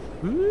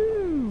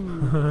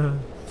 Woo.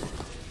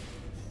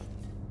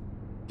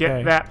 Get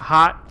Okay. that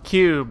hot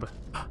cube.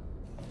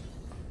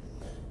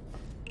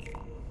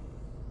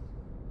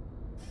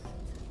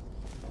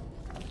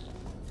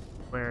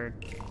 Weird.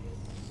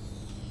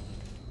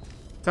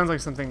 Sounds like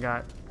something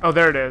got... Oh,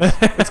 there it is.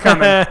 It's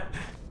coming.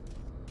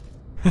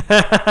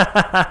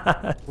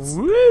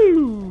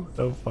 Woo!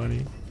 So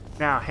funny.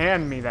 Now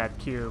hand me that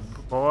cube,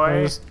 Can I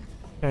boy.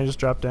 just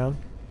drop down?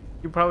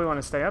 You probably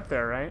want to stay up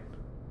there, right?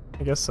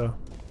 I guess so.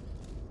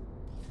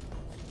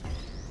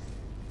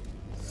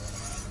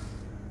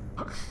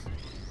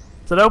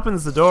 So it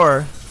opens the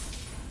door.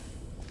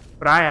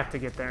 But I have to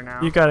get there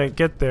now. You gotta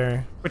get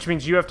there. Which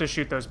means you have to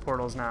shoot those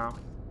portals now.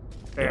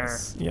 There.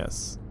 Yes,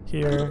 yes.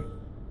 Here.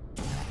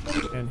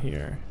 And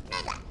here.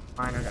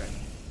 Mine are gonna.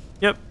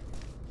 Yep.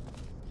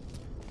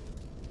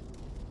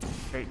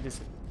 Great. This.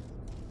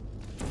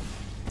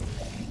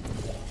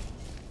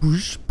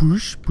 Boosh,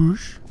 boosh,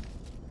 boosh.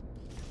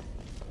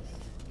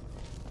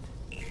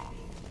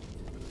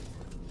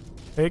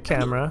 Hey,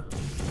 camera.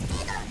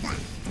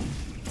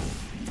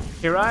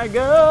 Here I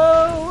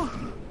go.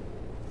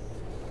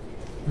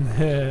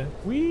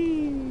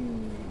 Wee.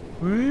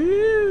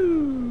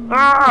 Woo.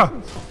 Ah!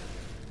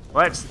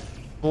 Let's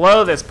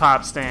blow this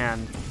pop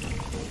stand.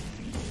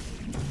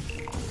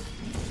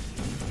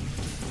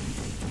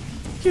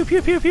 Pew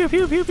pew pew pew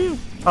pew pew pew.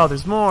 Oh,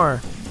 there's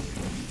more.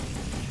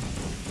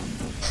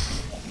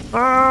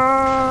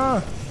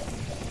 Ah!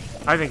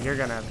 I think you're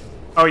gonna.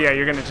 Oh yeah,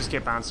 you're gonna just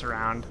get bounced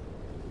around.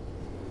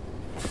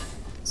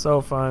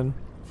 So fun.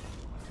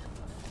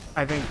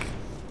 I think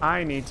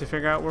I need to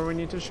figure out where we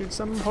need to shoot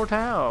some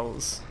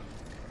portals.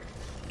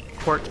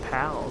 Port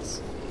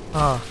pals.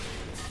 Oh.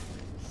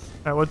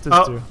 Alright, what does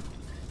Oh. do?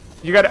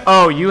 You gotta.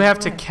 Oh, you have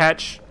to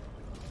catch.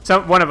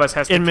 One of us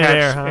has to In catch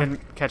midair, huh?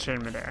 and catch it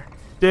in midair.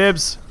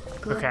 Dibs.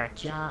 Good Okay.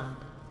 job.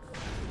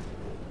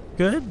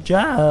 Good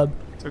job.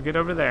 So get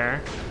over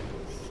there.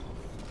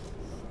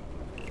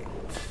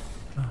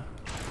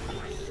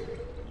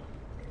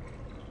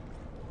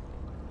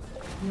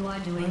 You are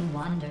doing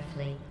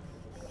wonderfully.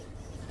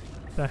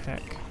 The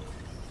heck?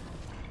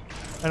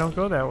 I don't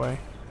go that way.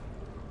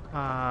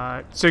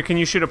 So can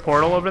you shoot a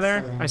portal over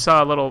there? I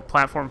saw a little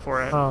platform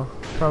for it. Oh,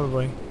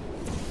 probably.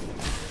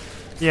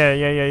 Yeah.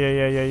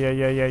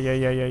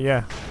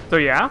 So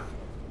yeah.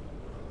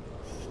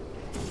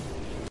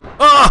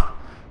 Oh!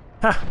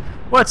 Ha!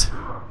 What?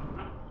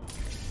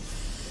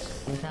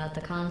 Without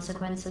the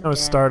consequence of That was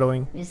death,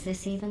 startling. is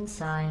this even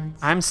science?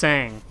 I'm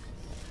saying,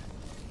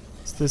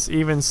 Is this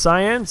even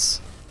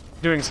science?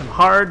 doing some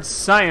hard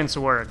science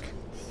work.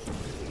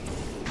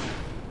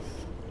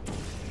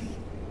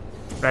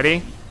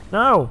 Ready?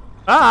 No.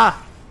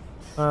 Ah!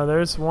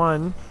 There's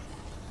one.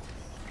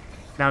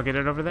 Now get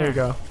it over there. There you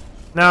go.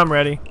 Now I'm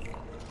ready.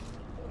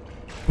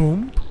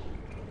 Boom.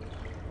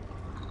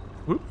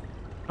 Whoop.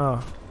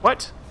 Oh.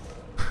 What?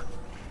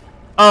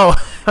 Oh.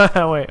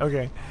 Wait.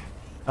 Okay.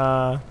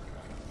 Are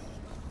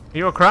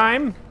you a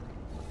crime?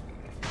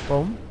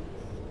 Boom.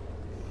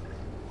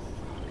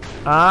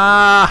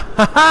 Ah!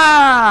 Ha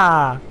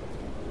ha!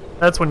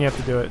 That's when you have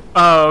to do it.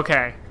 Oh,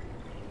 okay.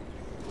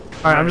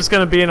 Alright, I'm just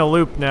gonna be in a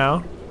loop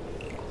now.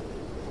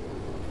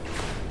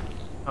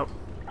 Oh.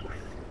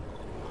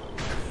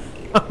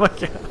 Oh my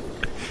god.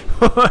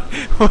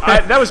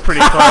 That was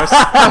pretty close.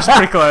 That was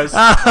pretty close.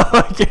 Oh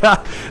my god.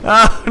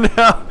 Oh no.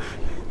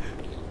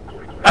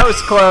 That was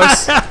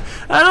close.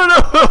 I don't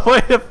know what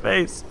way to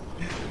face.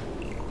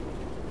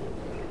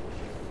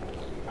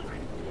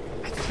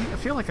 I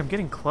feel like I'm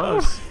getting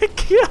close. Oh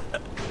my god.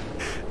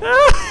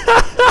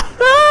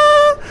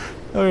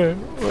 Okay,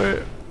 wait.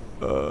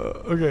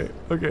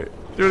 Okay.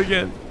 Do it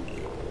again.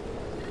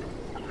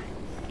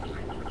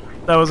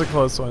 That was a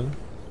close one.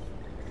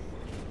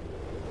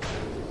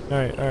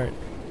 Alright.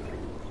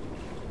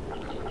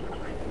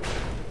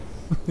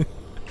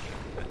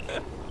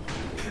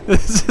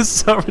 This is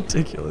so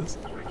ridiculous.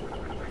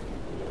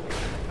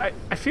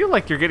 I feel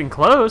like you're getting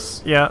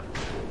close. Yeah.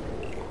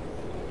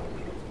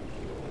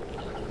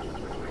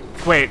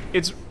 Wait,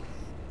 it's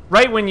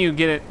right when you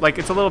get it, like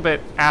it's a little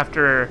bit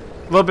after, a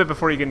little bit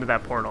before you get into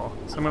that portal.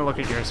 So I'm gonna look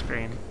at your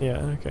screen. Yeah,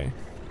 okay.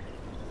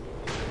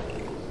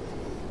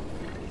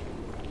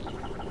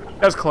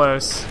 That was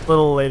close. A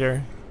little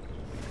later.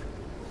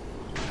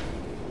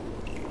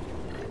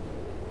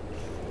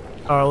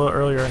 Oh, a little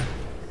earlier.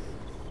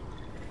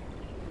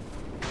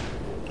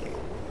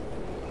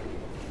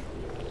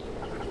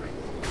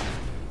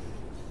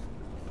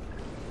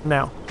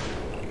 Now.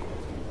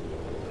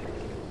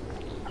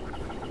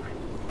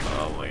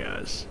 Oh my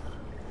gosh.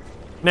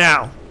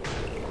 Now.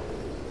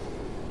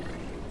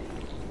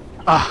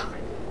 Ah,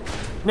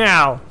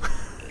 Now.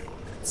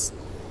 that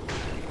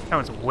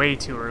one's way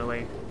too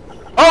early.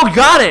 Oh,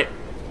 got it!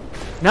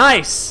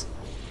 Nice!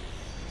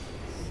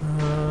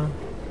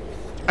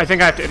 I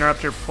think I have to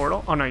interrupt your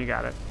portal. Oh no, you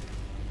got it.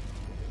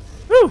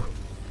 Woo!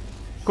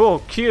 Cool,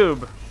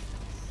 cube.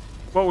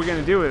 What we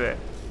gonna do with it?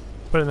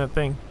 Put in that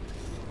thing.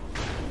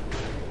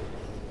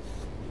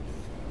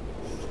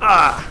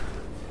 Ah!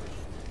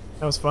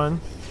 That was fun.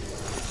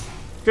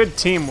 Good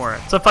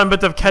teamwork. It's a fun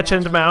bit of catch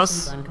and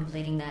mouse. Congratulations on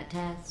completing that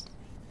test.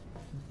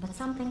 But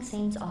something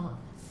seems off.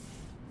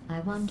 I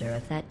wonder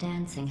if that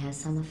dancing has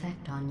some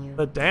effect on you.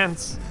 The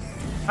dance.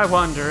 I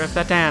wonder if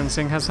that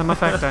dancing has some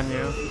effect on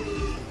you.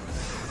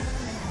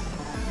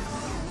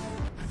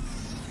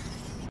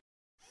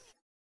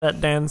 That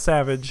Dan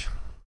Savage.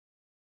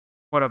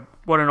 What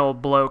an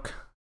old bloke.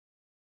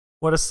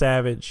 What a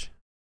savage.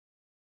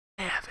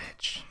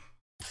 Savage.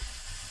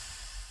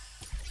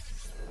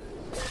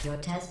 Your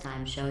test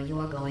times show you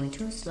are going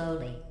too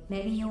slowly.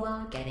 Maybe you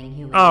are getting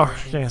human. Oh,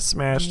 emotion. yeah, Do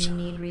smashed. you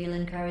need real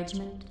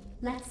encouragement?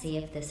 Let's see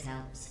if this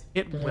helps.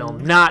 It Bloom, will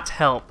not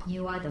help.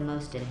 You are the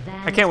most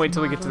advanced. I can't wait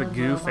till we get to the model of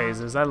goo robot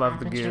phases. I love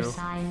the aperture goo.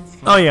 science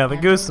has Oh, yeah, the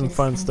ever goo's some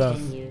fun stuff.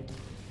 discontinued.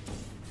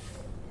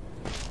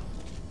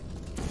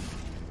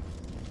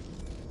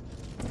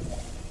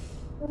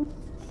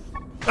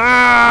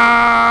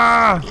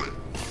 Ah!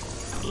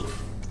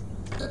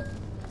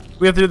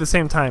 We have to do it at the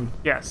same time.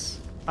 Yes.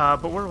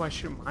 But where do I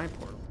shoot my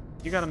portal?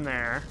 You got him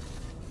there.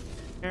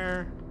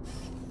 There.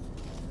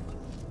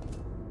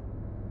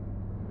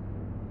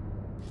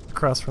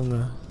 Across from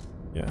the...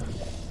 Yeah.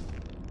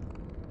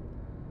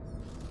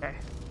 Okay.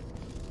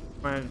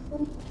 Want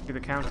to do the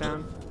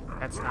countdown?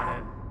 That's not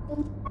it.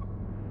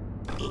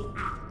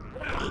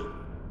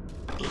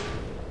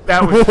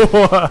 That was...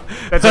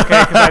 That's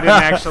okay, because I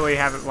didn't actually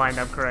have it lined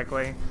up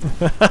correctly.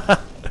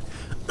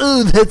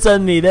 Ooh, that's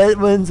on me. That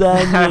one's on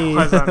me. That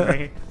was on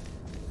me.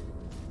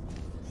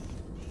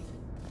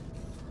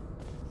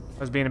 I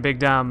was being a big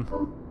dumb.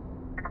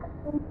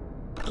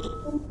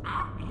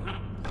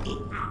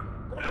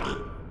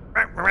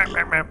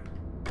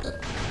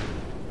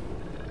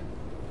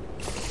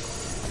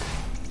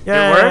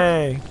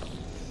 Yay!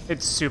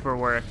 It super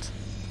worked.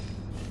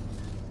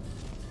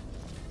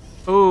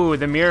 Ooh,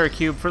 the mirror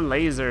cube for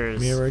lasers.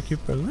 Mirror cube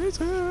for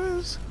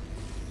lasers.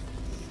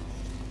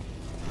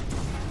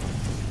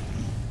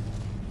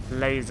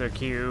 Laser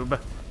cube.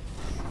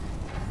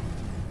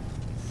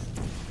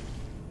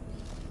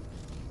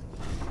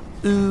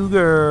 Ooh,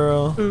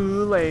 girl.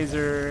 Ooh,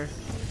 laser.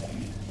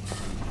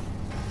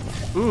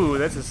 Ooh,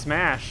 that's a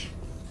smash.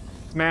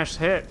 Smash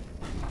hit.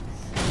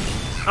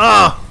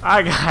 Oh,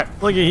 I got.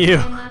 Look at you.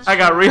 I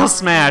got real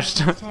smashed.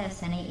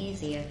 Test any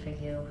easier for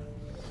you.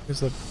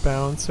 There's a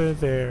bouncer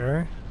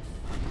there.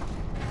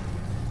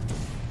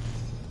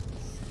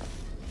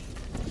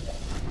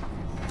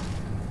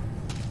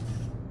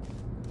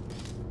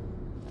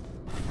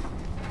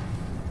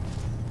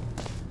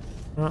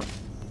 Well,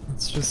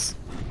 let's just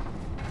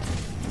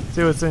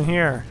see what's in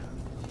here.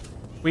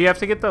 We have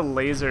to get the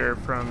laser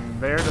from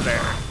there to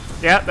there.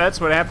 Yeah, that's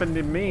what happened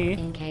to me.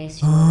 In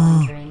case you were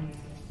wondering,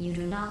 you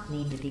do not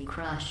need to be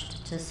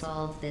crushed to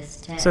solve this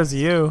test. It says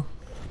you.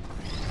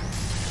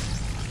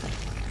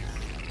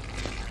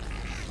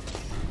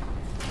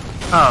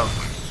 Oh,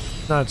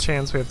 Not a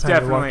chance we have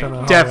time to walk down the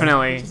hallway.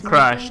 definitely Which is my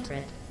crushed.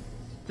 favorite.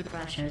 The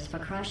crushers for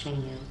crushing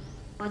you,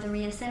 or the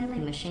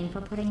reassembling machine for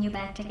putting you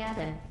back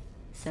together,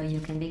 so you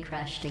can be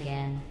crushed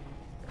again.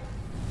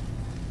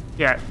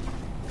 Yeah.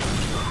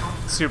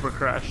 Super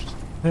crushed.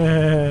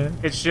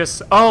 It's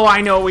just, oh,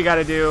 I know what we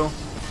gotta do.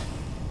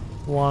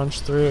 Launch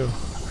through.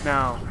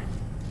 No.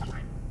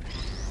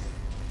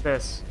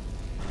 This.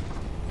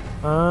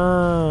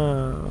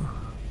 Oh.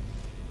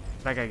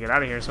 I gotta get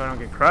out of here so I don't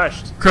get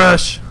crushed.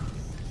 Crush!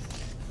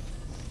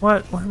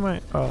 What? Why am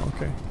I? Oh,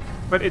 okay.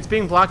 But it's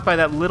being blocked by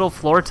that little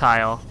floor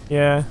tile.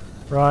 Yeah,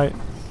 right.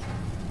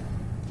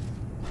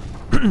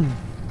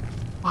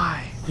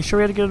 Why? You sure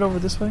we had to get it over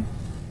this way?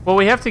 Well,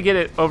 we have to get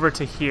it over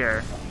to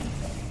here.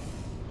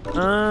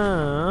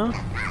 Well,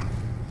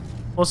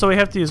 so we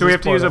have to use So we this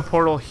have to use a portal.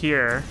 portal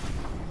here.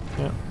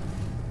 Yeah.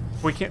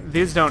 We can't.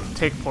 These don't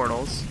take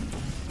portals.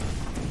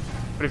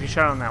 But if you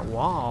shot on that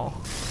wall,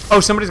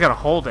 oh, somebody's got to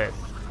hold it.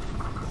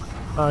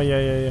 Oh,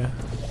 yeah.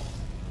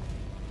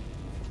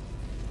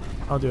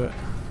 I'll do it.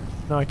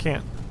 No, I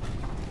can't.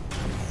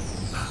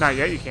 Not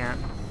yet. You can't.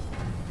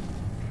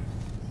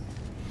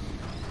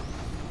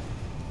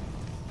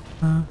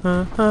 And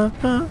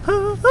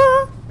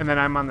then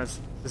I'm on this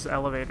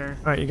elevator.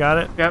 Alright, you got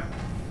it? Yep.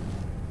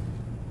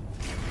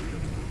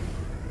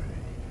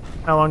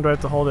 How long do I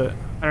have to hold it?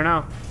 I don't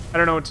know. I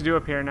don't know what to do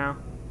up here now.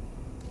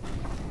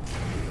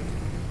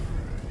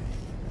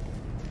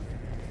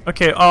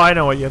 Okay, oh, I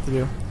know what you have to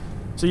do.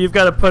 So you've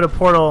got to put a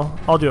portal.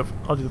 I'll do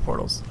the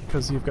portals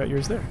because you've got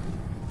yours there.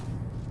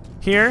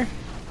 Here,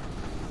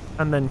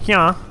 and then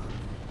here,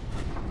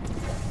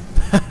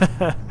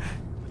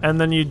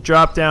 and then you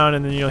drop down,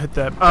 and then you'll hit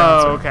that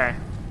bouncer. Oh, okay.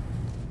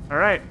 All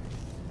right.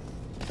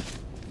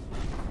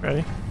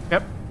 Ready?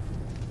 Yep.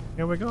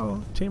 Here we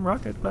go. Team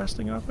Rocket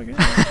blasting off again.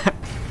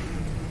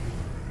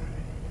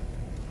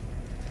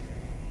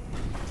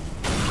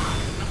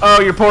 Oh,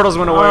 your portals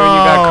went away and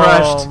you got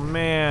crushed. Oh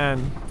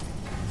man.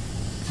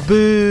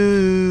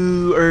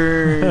 Boo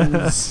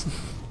earns.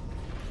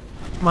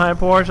 My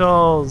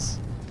portals.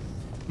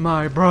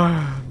 My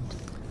brand.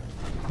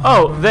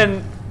 Oh,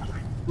 then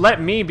let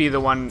me be the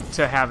one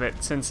to have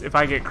it, since if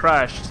I get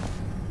crushed,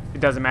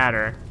 it doesn't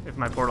matter if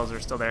my portals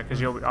are still there,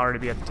 because you'll already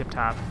be at the tip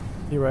top.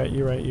 You're right.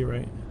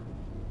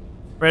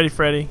 Ready,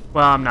 Freddy?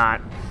 Well, I'm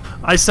not.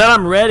 I said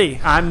I'm ready.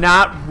 I'm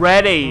not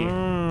ready.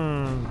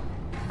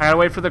 I I gotta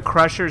wait for the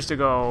crushers to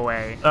go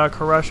away.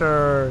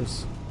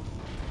 Crushers.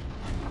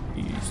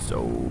 He's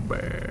so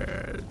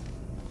bad.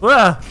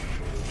 Ah!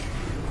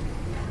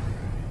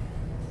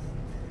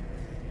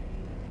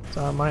 It's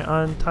on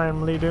my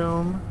untimely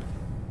doom.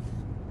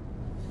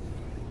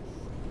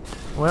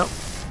 Well,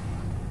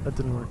 that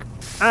didn't work.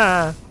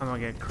 Ah! I'm gonna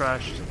get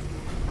crushed.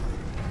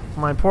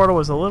 My portal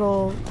was a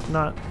little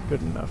not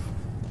good enough.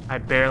 I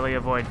barely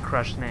avoid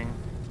crushing.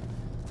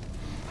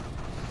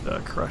 The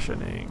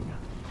crushing.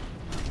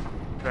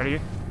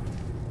 Ready?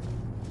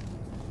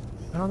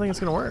 I don't think it's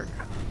gonna work.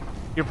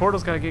 Your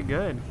portal's gotta get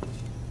good.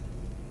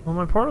 Well,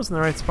 my portal's in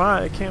the right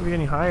spot. It can't be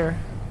any higher.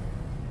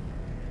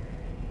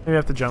 Maybe I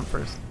have to jump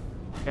first.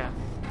 Yeah.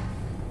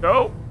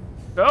 Go.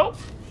 Go.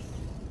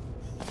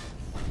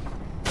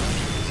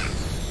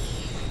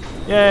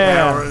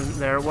 Yeah.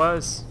 There it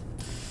was.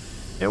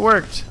 It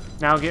worked.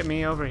 Now get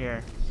me over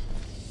here.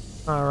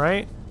 All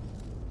right.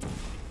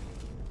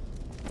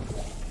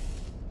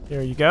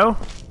 There you go.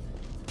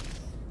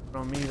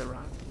 Throw me the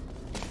rock.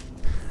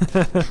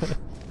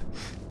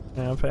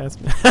 Now pass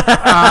me.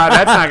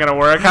 That's not gonna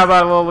work. How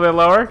about a little bit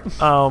lower?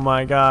 Oh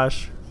my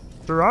gosh.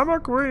 Drama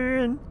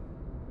queen.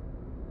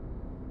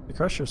 The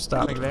crusher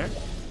stopped. Like there.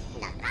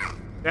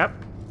 Yep.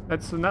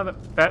 That's another.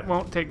 That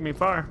won't take me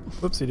far.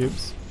 Whoopsie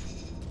doops.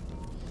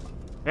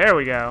 There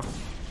we go.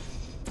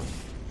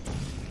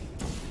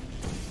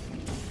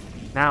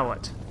 Now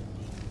what?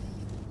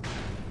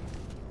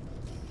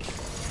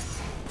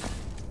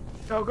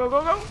 Go, go,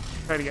 go, go!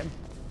 Try it again.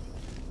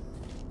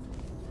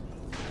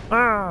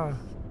 Ah.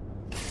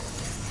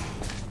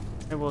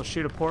 And we'll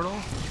shoot a portal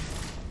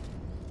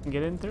and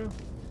get in through.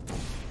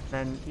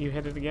 Then you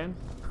hit it again.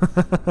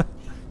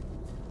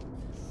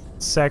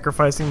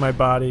 Sacrificing my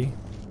body.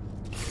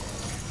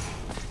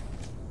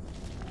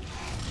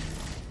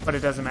 But it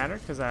doesn't matter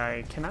because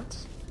I cannot.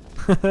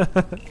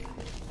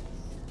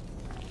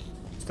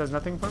 This does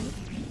nothing for me.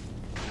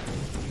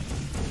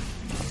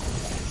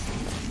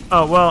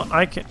 Oh, well,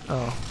 I can.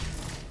 Oh.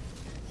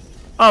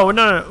 Oh,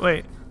 no,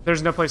 wait.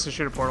 There's no place to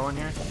shoot a portal in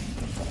here.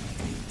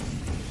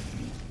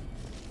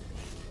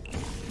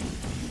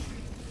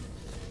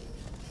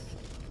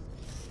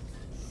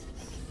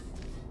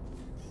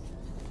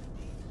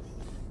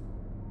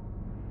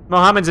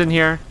 Mohammed's in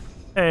here.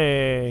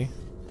 Hey.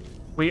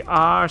 We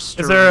are Is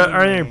there are there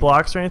any streaming.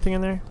 blocks or anything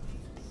in there?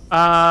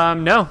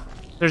 No.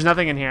 There's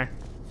nothing in here.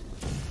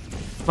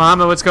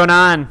 Mohammed, what's going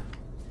on?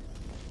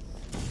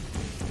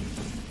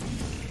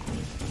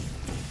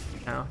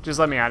 No, just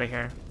let me out of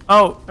here.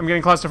 Oh, I'm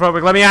getting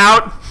claustrophobic. Let me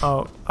out!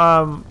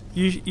 oh.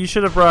 You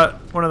should have brought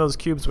one of those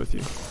cubes with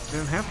you. I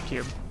don't have a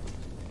cube.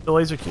 The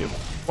laser cube.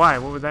 Why?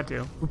 What would that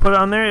do? We put it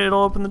on there,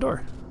 it'll open the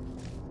door.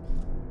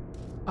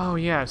 Oh,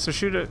 yeah. So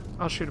shoot it.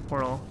 I'll shoot a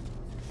portal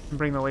and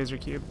bring the laser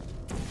cube.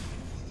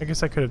 I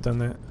guess I could have done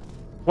that.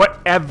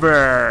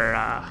 Whatever.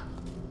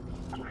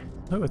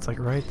 Oh, it's like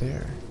right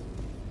there.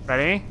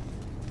 Ready?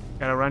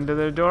 Gotta run to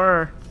the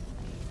door.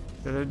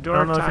 To the door I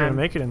don't know if you're time.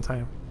 gonna make it in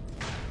time.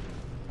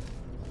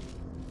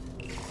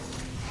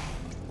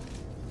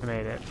 I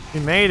made it.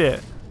 You made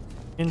it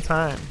in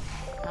time.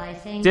 I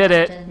think Did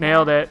it. after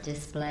Nailed that it.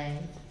 Display.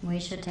 We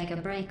should take a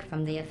break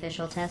from the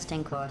official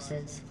testing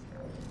courses.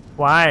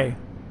 Why?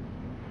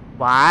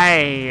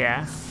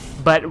 Why?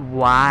 But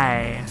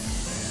why?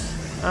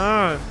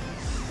 Oh,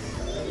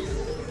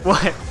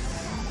 What?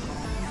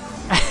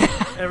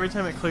 every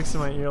time it clicks in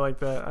my ear like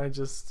that, I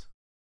just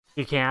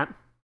You can't?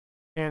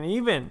 can't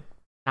even.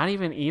 Not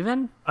even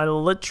even? I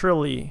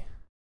literally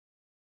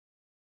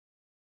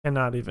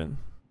cannot even.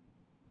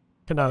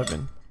 Cannot have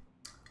been.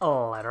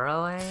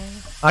 Literally?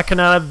 I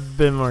cannot have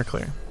been more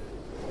clear.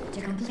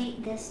 To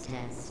complete this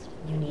test,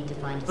 you need to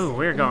find. Ooh,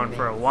 we're certain going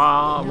for a rings.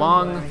 long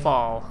Don't worry,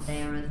 fall.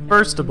 they are of no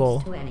Firstable.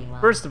 use to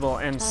anyone. Firstable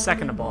and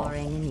Utterly secondable.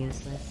 boring and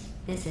useless.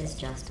 This is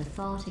just a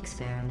thought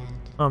experiment.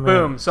 Oh man.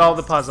 Boom, solve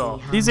the Just to see puzzle.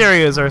 how These much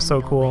areas are time so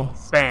you'll cool.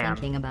 waste Bam.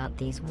 Thinking about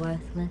these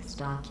worthless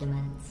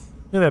documents.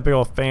 Look at that big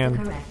old The fan.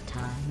 correct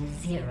time is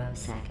 0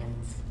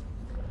 seconds.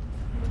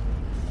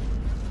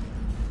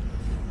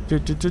 Do,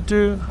 do, do,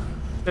 do.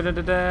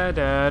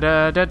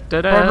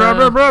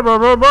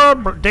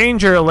 Da-da-da-da-da-da-da-da.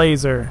 Danger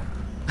laser.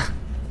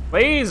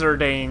 Laser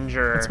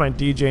danger. That's my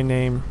DJ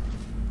name.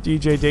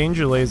 DJ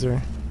Danger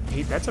Laser.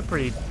 That's a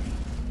pretty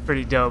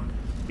dope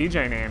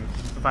DJ name,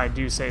 if I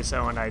do say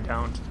so, and I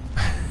don't.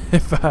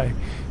 if I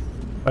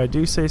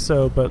do say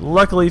so, but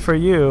luckily for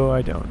you,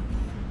 I don't.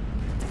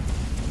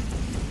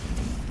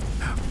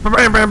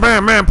 Bam, bam,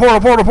 bam, bam! Portal,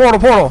 portal, portal,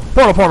 portal,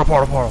 portal, portal,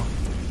 portal, portal.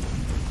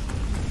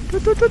 Do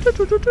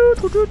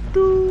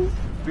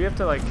we have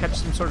to like catch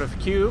some sort of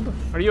cube?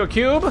 Are you a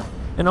cube?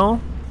 And all.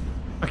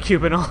 A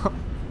cube and all.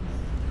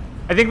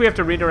 I think we have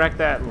to redirect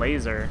that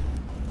laser.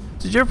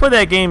 Did you ever play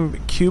that game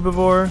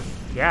Cubivore?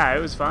 Yeah, it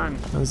was fun.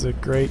 That was a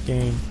great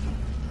game.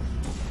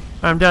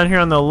 I'm down here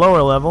on the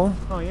lower level.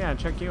 Oh yeah,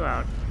 check you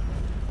out.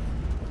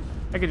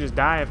 I could just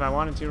die if I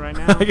wanted to right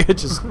now. I could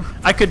just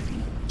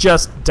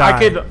die. I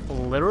could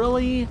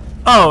literally.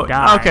 Oh,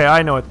 die. okay.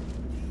 I know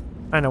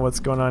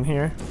what's going on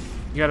here.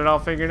 You got it all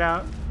figured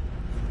out?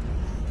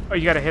 Oh,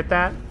 you gotta hit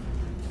that?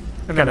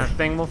 And then a Gotta-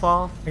 thing will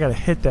fall? I gotta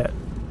hit that.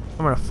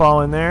 I'm gonna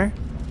fall in there.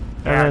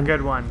 And Yeah, then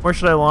good one. Where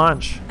should I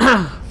launch?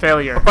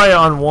 Failure. Probably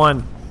on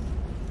one.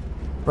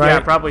 Right? Yeah,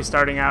 probably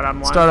starting out on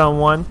one. Start on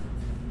one.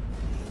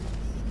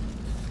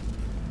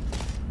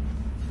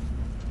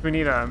 We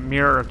need a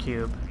mirror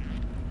cube.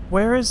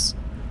 Where is...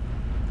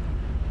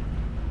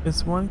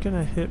 Is one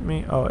gonna hit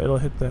me? Oh, it'll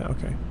hit that.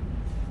 Okay.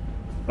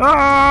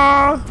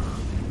 Ah!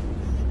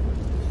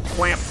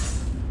 Wham.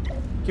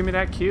 Give me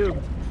that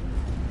cube.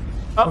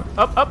 Up,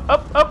 up, up,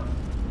 up, up.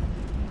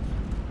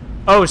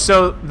 Oh,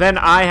 so then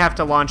I have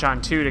to launch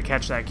on 2 to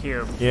catch that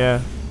cube.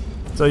 Yeah.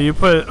 So you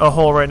put a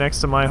hole right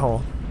next to my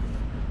hole.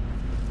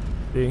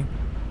 See?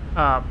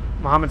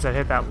 Mohammed said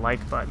hit that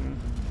like button.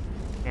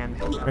 can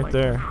hit that Right like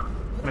there.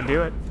 I'm gonna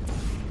do it.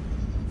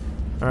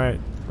 All right,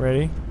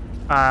 ready?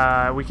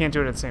 We can't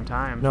do it at the same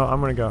time. No,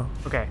 I'm gonna go.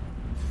 Okay,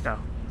 go.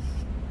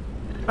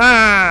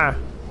 Ah!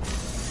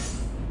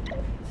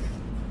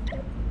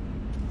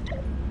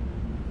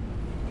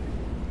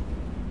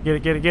 Get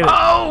it, get it, get it.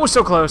 Oh,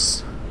 so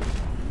close.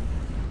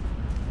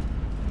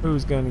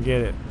 Who's gonna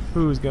get it?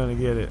 Who's gonna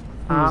get it?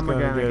 Who's I'm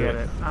gonna get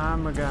it.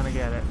 I'm gonna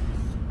get it.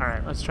 All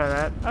right, let's try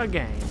that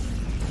again.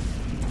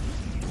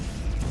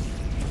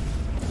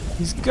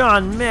 He's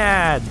gone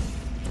mad.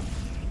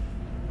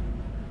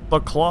 The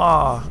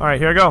claw. All right,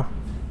 here I go.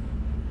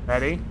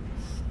 Ready?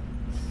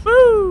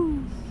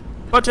 Woo!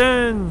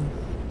 Button.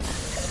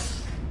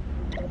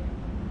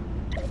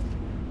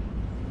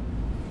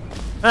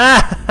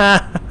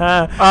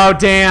 Oh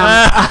damn!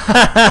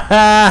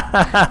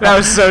 That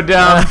was so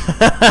dumb.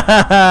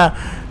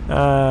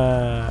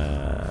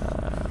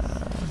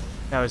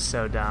 That was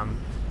so dumb.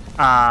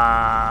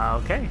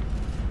 Okay.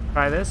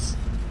 Try this.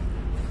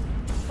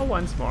 Oh,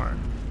 once more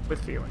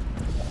with feeling.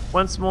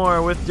 Once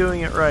more with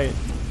doing it right.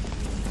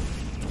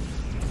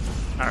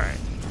 All right.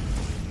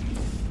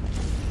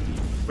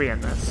 We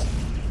end this.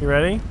 You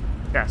ready?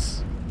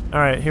 Yes. All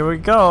right, here we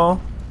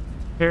go.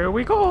 Here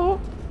we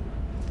go.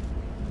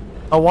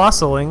 A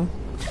wassailing.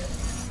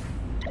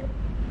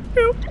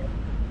 Boop.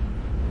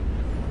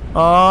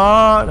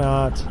 Oh,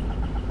 not.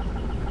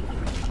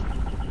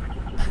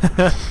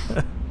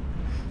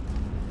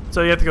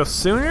 So you have to go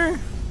sooner?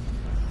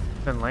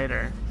 Then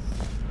later.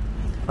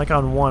 Like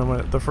on one,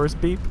 when the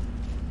first beep?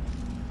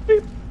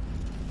 Beep.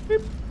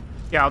 Beep.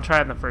 Yeah, I'll try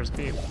it in the first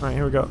beep. All right,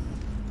 here we go.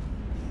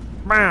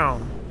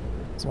 Bow.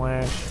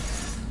 Slash.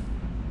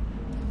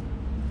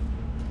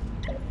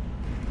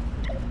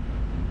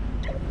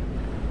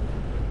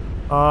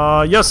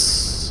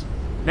 Yes.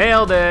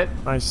 Nailed it.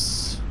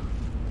 Nice.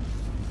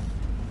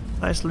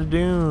 Nicely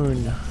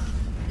done.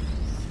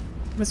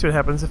 Let me see what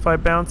happens if I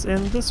bounce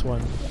in this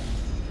one.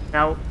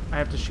 Now I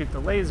have to shoot the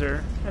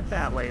laser at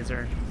that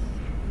laser.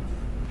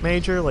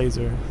 Major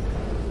laser.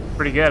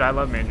 Pretty good. I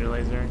love major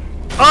laser.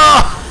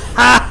 Oh!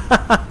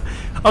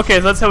 Okay,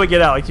 so that's how we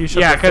get out. Like you shut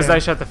Yeah, the because fan. I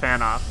shut the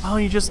fan off. Oh,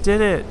 you just did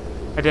it.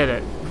 I did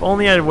it. If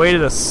only I'd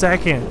waited a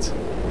second.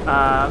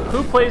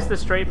 Who plays the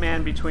straight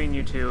man between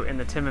you two in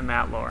the Tim and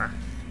Matt lore?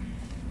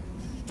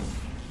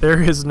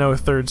 There is no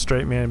third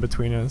straight man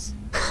between us.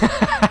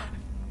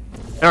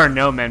 There are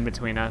no men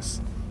between us.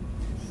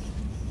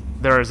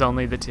 There is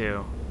only the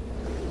two.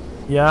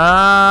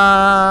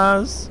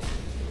 Yes.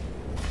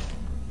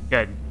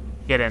 Good.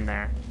 Get in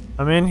there.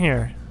 I'm in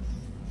here.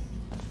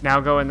 Now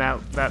go in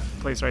that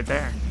place right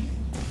there.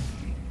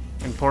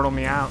 And portal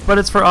me out. But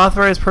it's for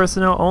authorized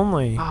personnel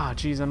only. Ah,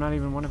 jeez, I'm not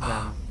even one of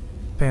them.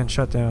 Fan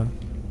shut down.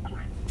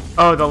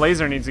 Oh, the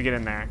laser needs to get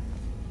in there.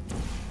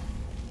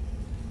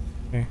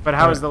 Okay. But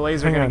how is the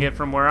laser hang going on. to get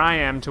from where I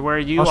am to where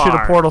you I'll are? shoot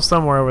a portal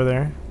somewhere over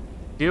there.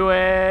 Do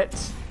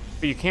it.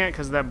 But you can't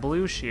because of that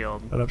blue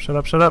shield. Shut up, shut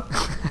up, shut up.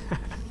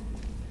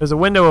 There's a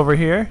window over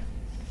here.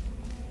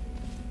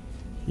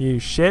 You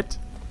shit.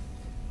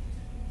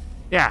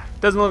 Yeah,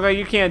 doesn't look like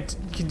you can't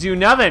do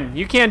nothing.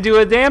 You can't do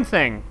a damn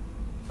thing.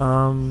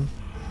 Oh,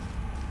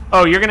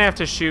 you're gonna have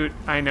to shoot.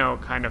 I know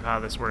kind of how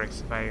this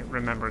works if I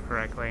remember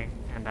correctly,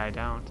 and I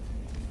don't.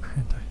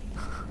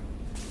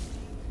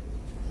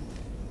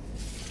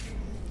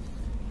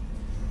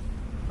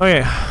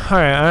 Okay,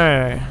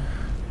 alright.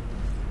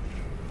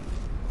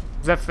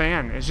 That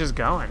fan is just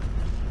going.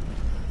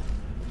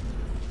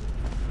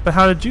 But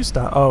how did you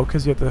stop? Oh,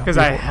 because you have to. Because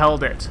I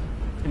held it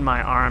in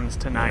my arms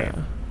tonight.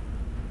 Yeah.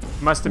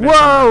 Must have been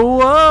something.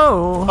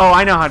 Whoa! Oh,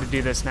 I know how to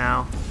do this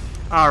now.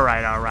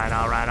 Alright.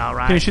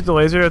 Can you shoot the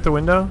laser at the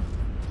window?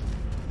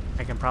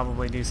 I can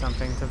probably do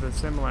something to the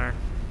similar.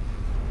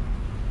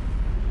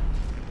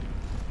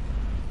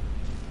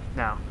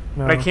 No.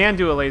 No. But I can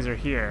do a laser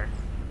here.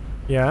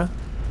 Yeah.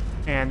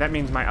 And that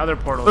means my other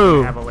portal Ooh.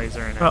 can have a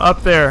laser in it.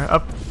 Up there.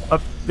 Up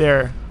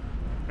there.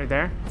 Right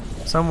there?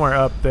 Somewhere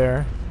up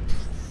there.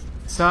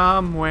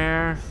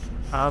 Somewhere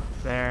up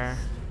there.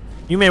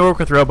 You may work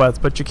with robots,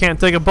 but you can't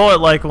take a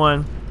bullet like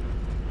one.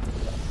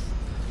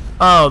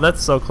 Oh,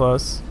 that's so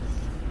close.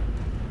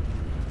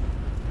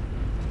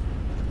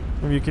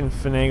 Maybe you can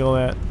finagle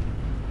that.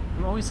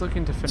 I'm always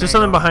looking to finagle. Is there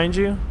something behind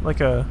you?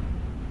 Like a...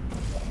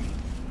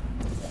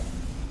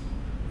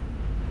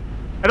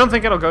 I don't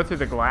think it'll go through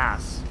the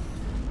glass.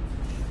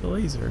 The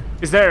laser.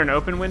 Is there an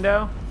open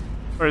window?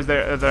 Or are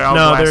they all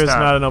No, glassed there is up?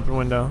 not an open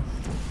window.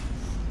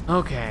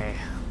 Okay.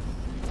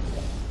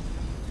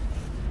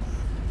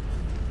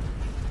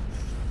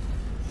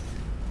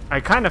 I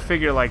kind of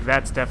figure like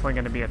that's definitely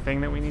going to be a thing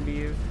that we need to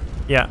use.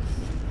 Yeah.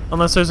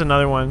 Unless there's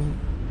another one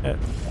that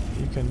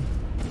you can...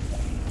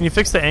 Can you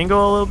fix the angle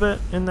a little bit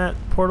in that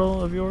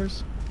portal of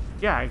yours?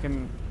 Yeah, I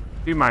can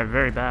do my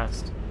very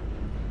best.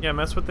 Yeah,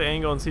 mess with the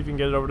angle and see if you can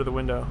get it over to the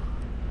window.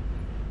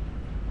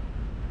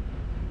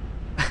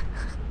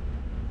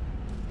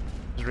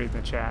 Just read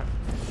the chat.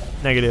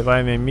 Negative, I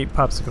am a meat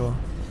popsicle.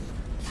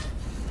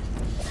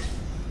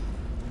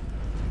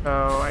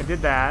 So I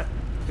did that.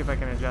 See if I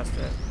can adjust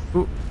it.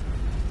 Ooh.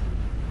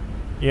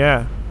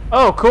 Yeah.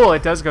 Oh, cool.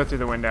 It does go through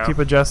the window. Keep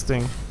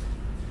adjusting.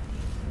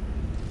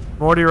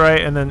 More to your right,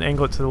 and then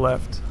angle it to the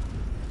left.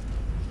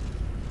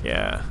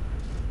 Yeah.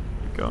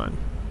 Keep going.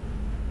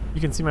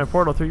 You can see my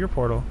portal through your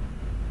portal.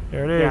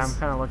 There it is. Yeah, I'm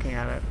kind of looking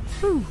at it.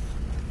 Whew.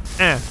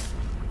 Eh.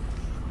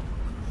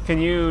 Can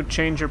you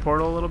change your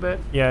portal a little bit?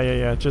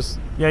 Yeah. Just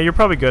you're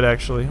probably good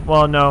actually.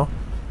 Well, no,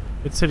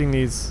 it's hitting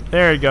these.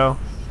 There you go.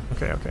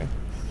 Okay.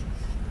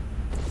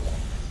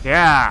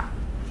 Yeah.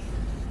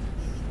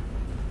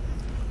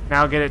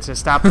 Now get it to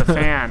stop the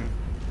fan.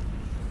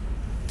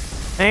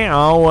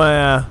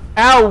 Ow.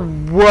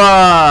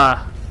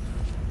 Ow!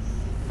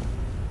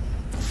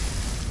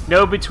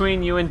 No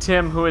between you and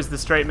Tim, who is the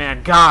straight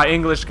man. God,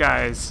 English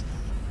guys.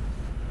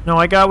 No,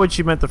 I got what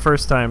you meant the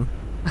first time.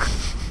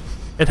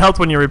 It helped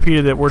when you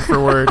repeated it word for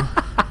word.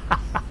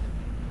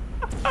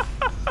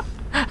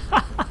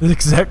 It's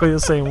exactly the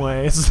same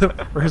way as the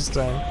first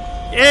time.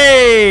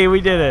 Yay! We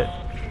did it.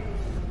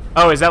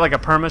 Oh, is that like a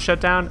perma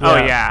shutdown? Yeah. Oh,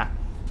 yeah.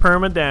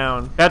 Perma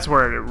down. That's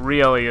what it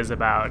really is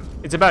about.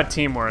 It's about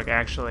teamwork,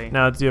 actually.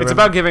 No, it's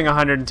about giving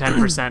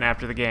 110%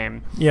 after the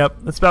game. Yep,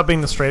 it's about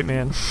being the straight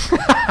man.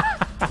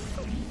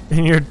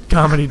 In your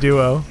comedy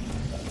duo.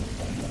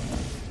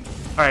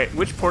 Alright,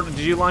 which portal did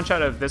you launch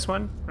out of? This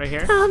one? Right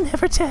here? I'll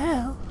never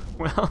tell.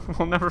 Well,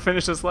 we'll never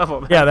finish this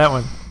level then. Yeah, that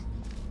one.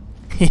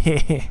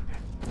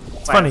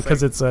 It's funny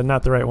because it's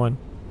not the right one.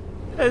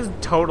 That is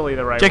totally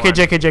the right JK, one.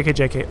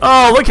 JK.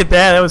 Oh, look at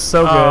that. That was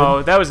so good.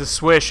 Oh, that was a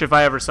swish if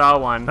I ever saw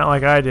one. Not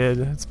like I did.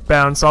 It's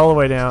bounced all the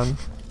way down.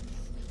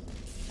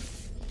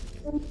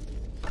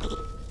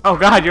 Oh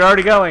god, you're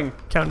already going.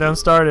 Countdown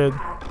started.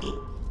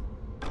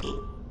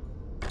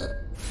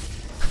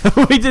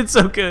 We did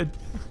so good.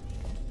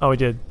 Oh, we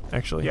did,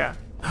 actually. Yeah.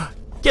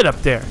 Get up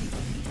there.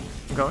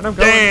 I'm going.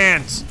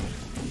 Dance!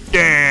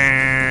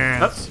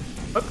 Dance!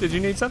 Oh, did you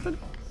need something?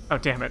 Oh,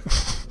 damn it.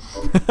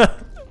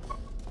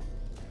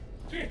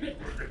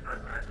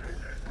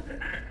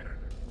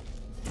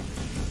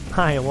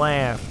 I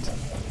laughed.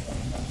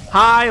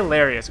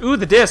 Hilarious. Ooh,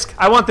 the disc.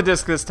 I want the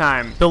disc this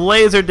time. The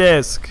laser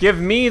disc. Give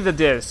me the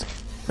disc.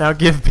 Now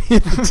give me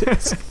the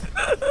disc.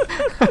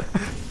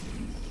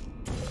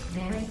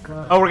 Very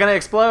good. Oh, we're gonna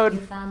explode. You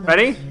found the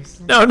Ready? useless.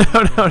 No.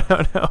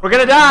 We're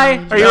gonna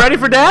die. Are you ready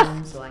for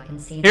death? So I can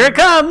see Here it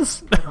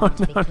comes. I want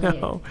to be clear.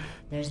 No.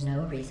 There's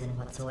no reason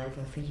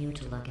whatsoever for you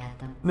to look at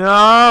them.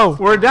 No!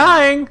 We're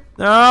dying.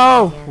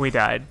 No! Yes. We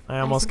died. I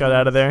almost got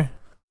out of there.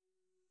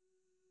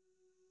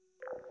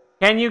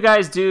 Can you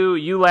guys do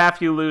You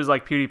Laugh, You Lose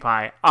like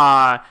PewDiePie?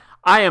 I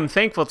am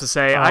thankful to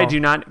say I Oh. do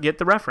not get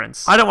the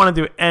reference. I don't want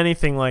to do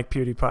anything like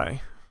PewDiePie.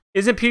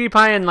 Isn't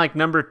PewDiePie in like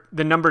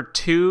the number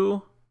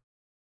 2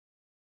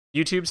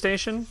 YouTube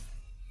station?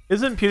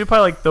 Isn't PewDiePie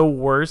like the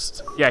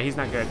worst? Yeah, he's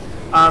not good.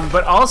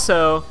 But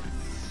also,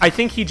 I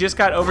think he just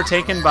got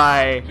overtaken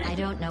by I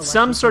don't know what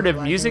some you sort think of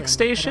you are music doing, but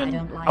station. I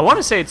don't like I want to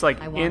it. say it's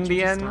like I want you to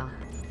Indian stop.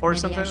 or Maybe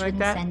I something like shouldn't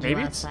that. send you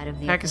Maybe it's outside of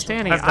the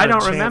Pakistani. official I don't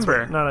Not a chance,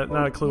 remember.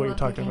 Not a clue what You you're are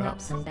talking picking about.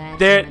 up some bad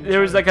There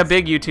was like a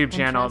big commentaries. YouTube And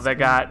channel trust that me,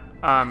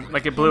 got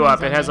like it blew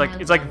up. It has like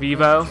it's like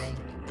Vivo,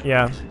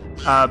 Yeah.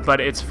 but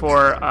it's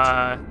for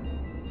a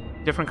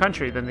different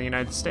country than the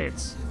United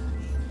States.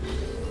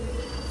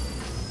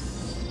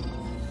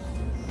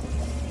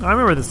 I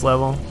remember this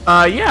level.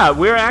 Yeah,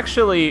 we're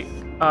actually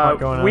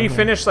going on we here.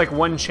 finished like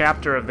one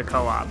chapter of the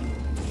co-op.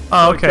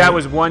 Oh, Like, okay. that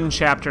was one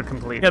chapter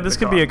complete. Yeah, of this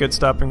the could be a co-op. good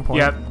stopping point.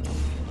 Yep.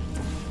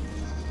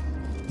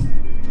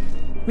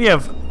 We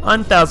have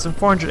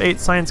 1,408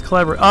 science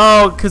collaborate.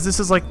 Oh, because this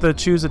is like the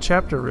choose a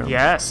chapter room.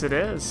 Yes, it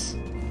is.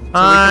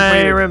 I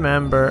completed-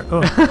 remember.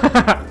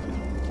 Oh.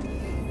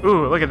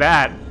 Ooh, look at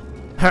that.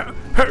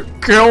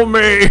 Kill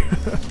me!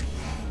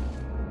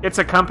 It's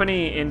a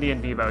company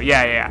Indian Vivo.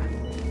 Yeah.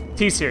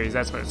 T-Series,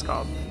 that's what it's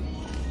called.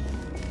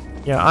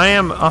 Yeah, I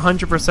am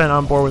 100%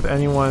 on board with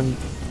anyone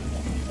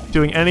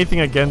doing anything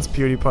against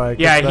PewDiePie. 'cause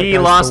Yeah, that he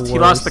guy's lost the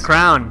worst.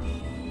 crown.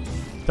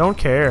 Don't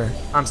care.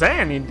 I'm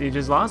saying he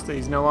just lost it.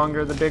 He's no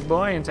longer the big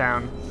boy in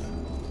town.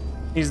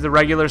 He's the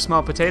regular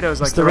small potatoes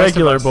like It's the rest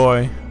of regular us.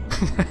 boy.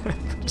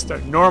 Just a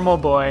normal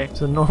boy.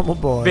 It's a normal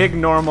boy. Big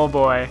normal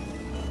boy.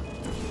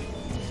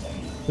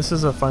 This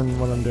is a fun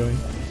what I'm doing.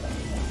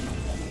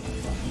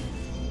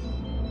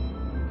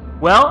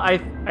 Well, I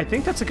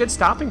think that's a good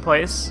stopping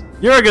place.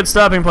 You're a good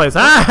stopping place.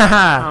 Ha ha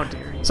How ha!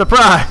 dare you?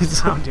 Surprise!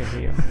 How dare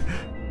you?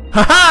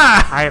 Ha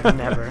ha! I have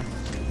never.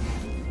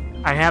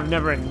 I have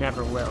never and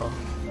never will.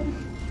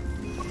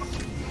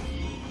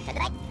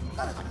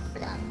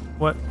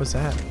 What was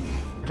that?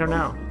 I don't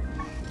know.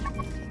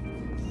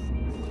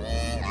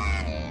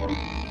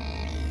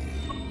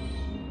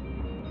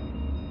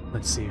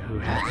 Let's see who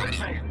has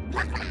it.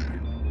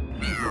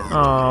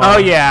 Oh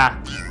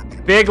yeah.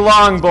 Big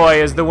long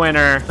boy is the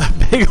winner.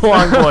 Big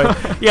long boy.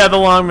 Yeah, the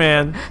long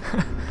man.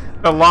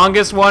 The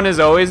longest one is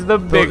always the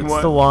big It's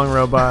one. the long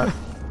robot.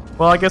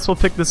 Well, I guess we'll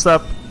pick this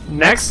up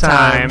Next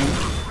time.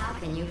 How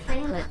can you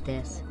fail at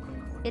this?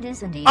 It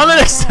isn't even on the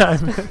next fair.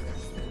 time.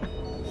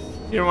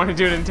 You don't want to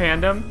do it in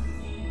tandem?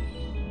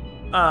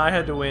 I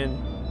had to win.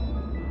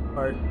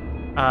 Fart.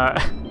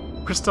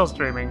 We're still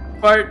streaming.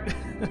 Fart.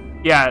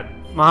 Yeah,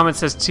 Mohammed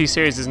says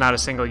T-Series is not a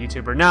single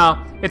YouTuber.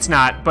 No, it's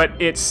not, but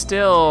it's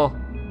still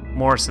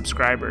more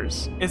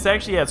subscribers. It's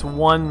actually, yeah, it's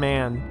one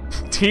man.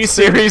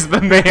 T-Series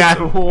the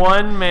man.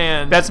 One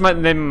man. That's my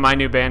name of my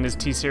new band is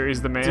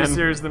T-Series the man.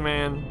 T-Series the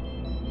man.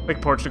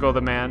 Like Portugal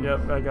the man.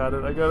 Yep, I got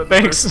it.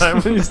 Thanks. The first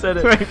time when you said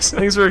it.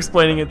 Thanks for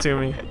explaining it to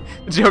me.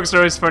 The jokes are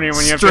always funnier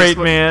when you have Straight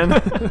to man.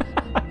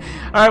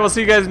 Alright, we'll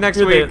see you guys next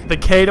week. The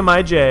K to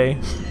my J.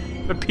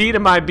 The P to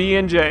my B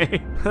and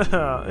J.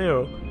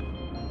 Ew.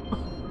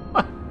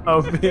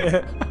 Oh,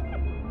 yeah.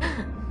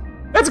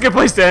 That's a good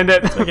place to end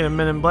it. Like a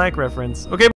Men in Black reference. Okay.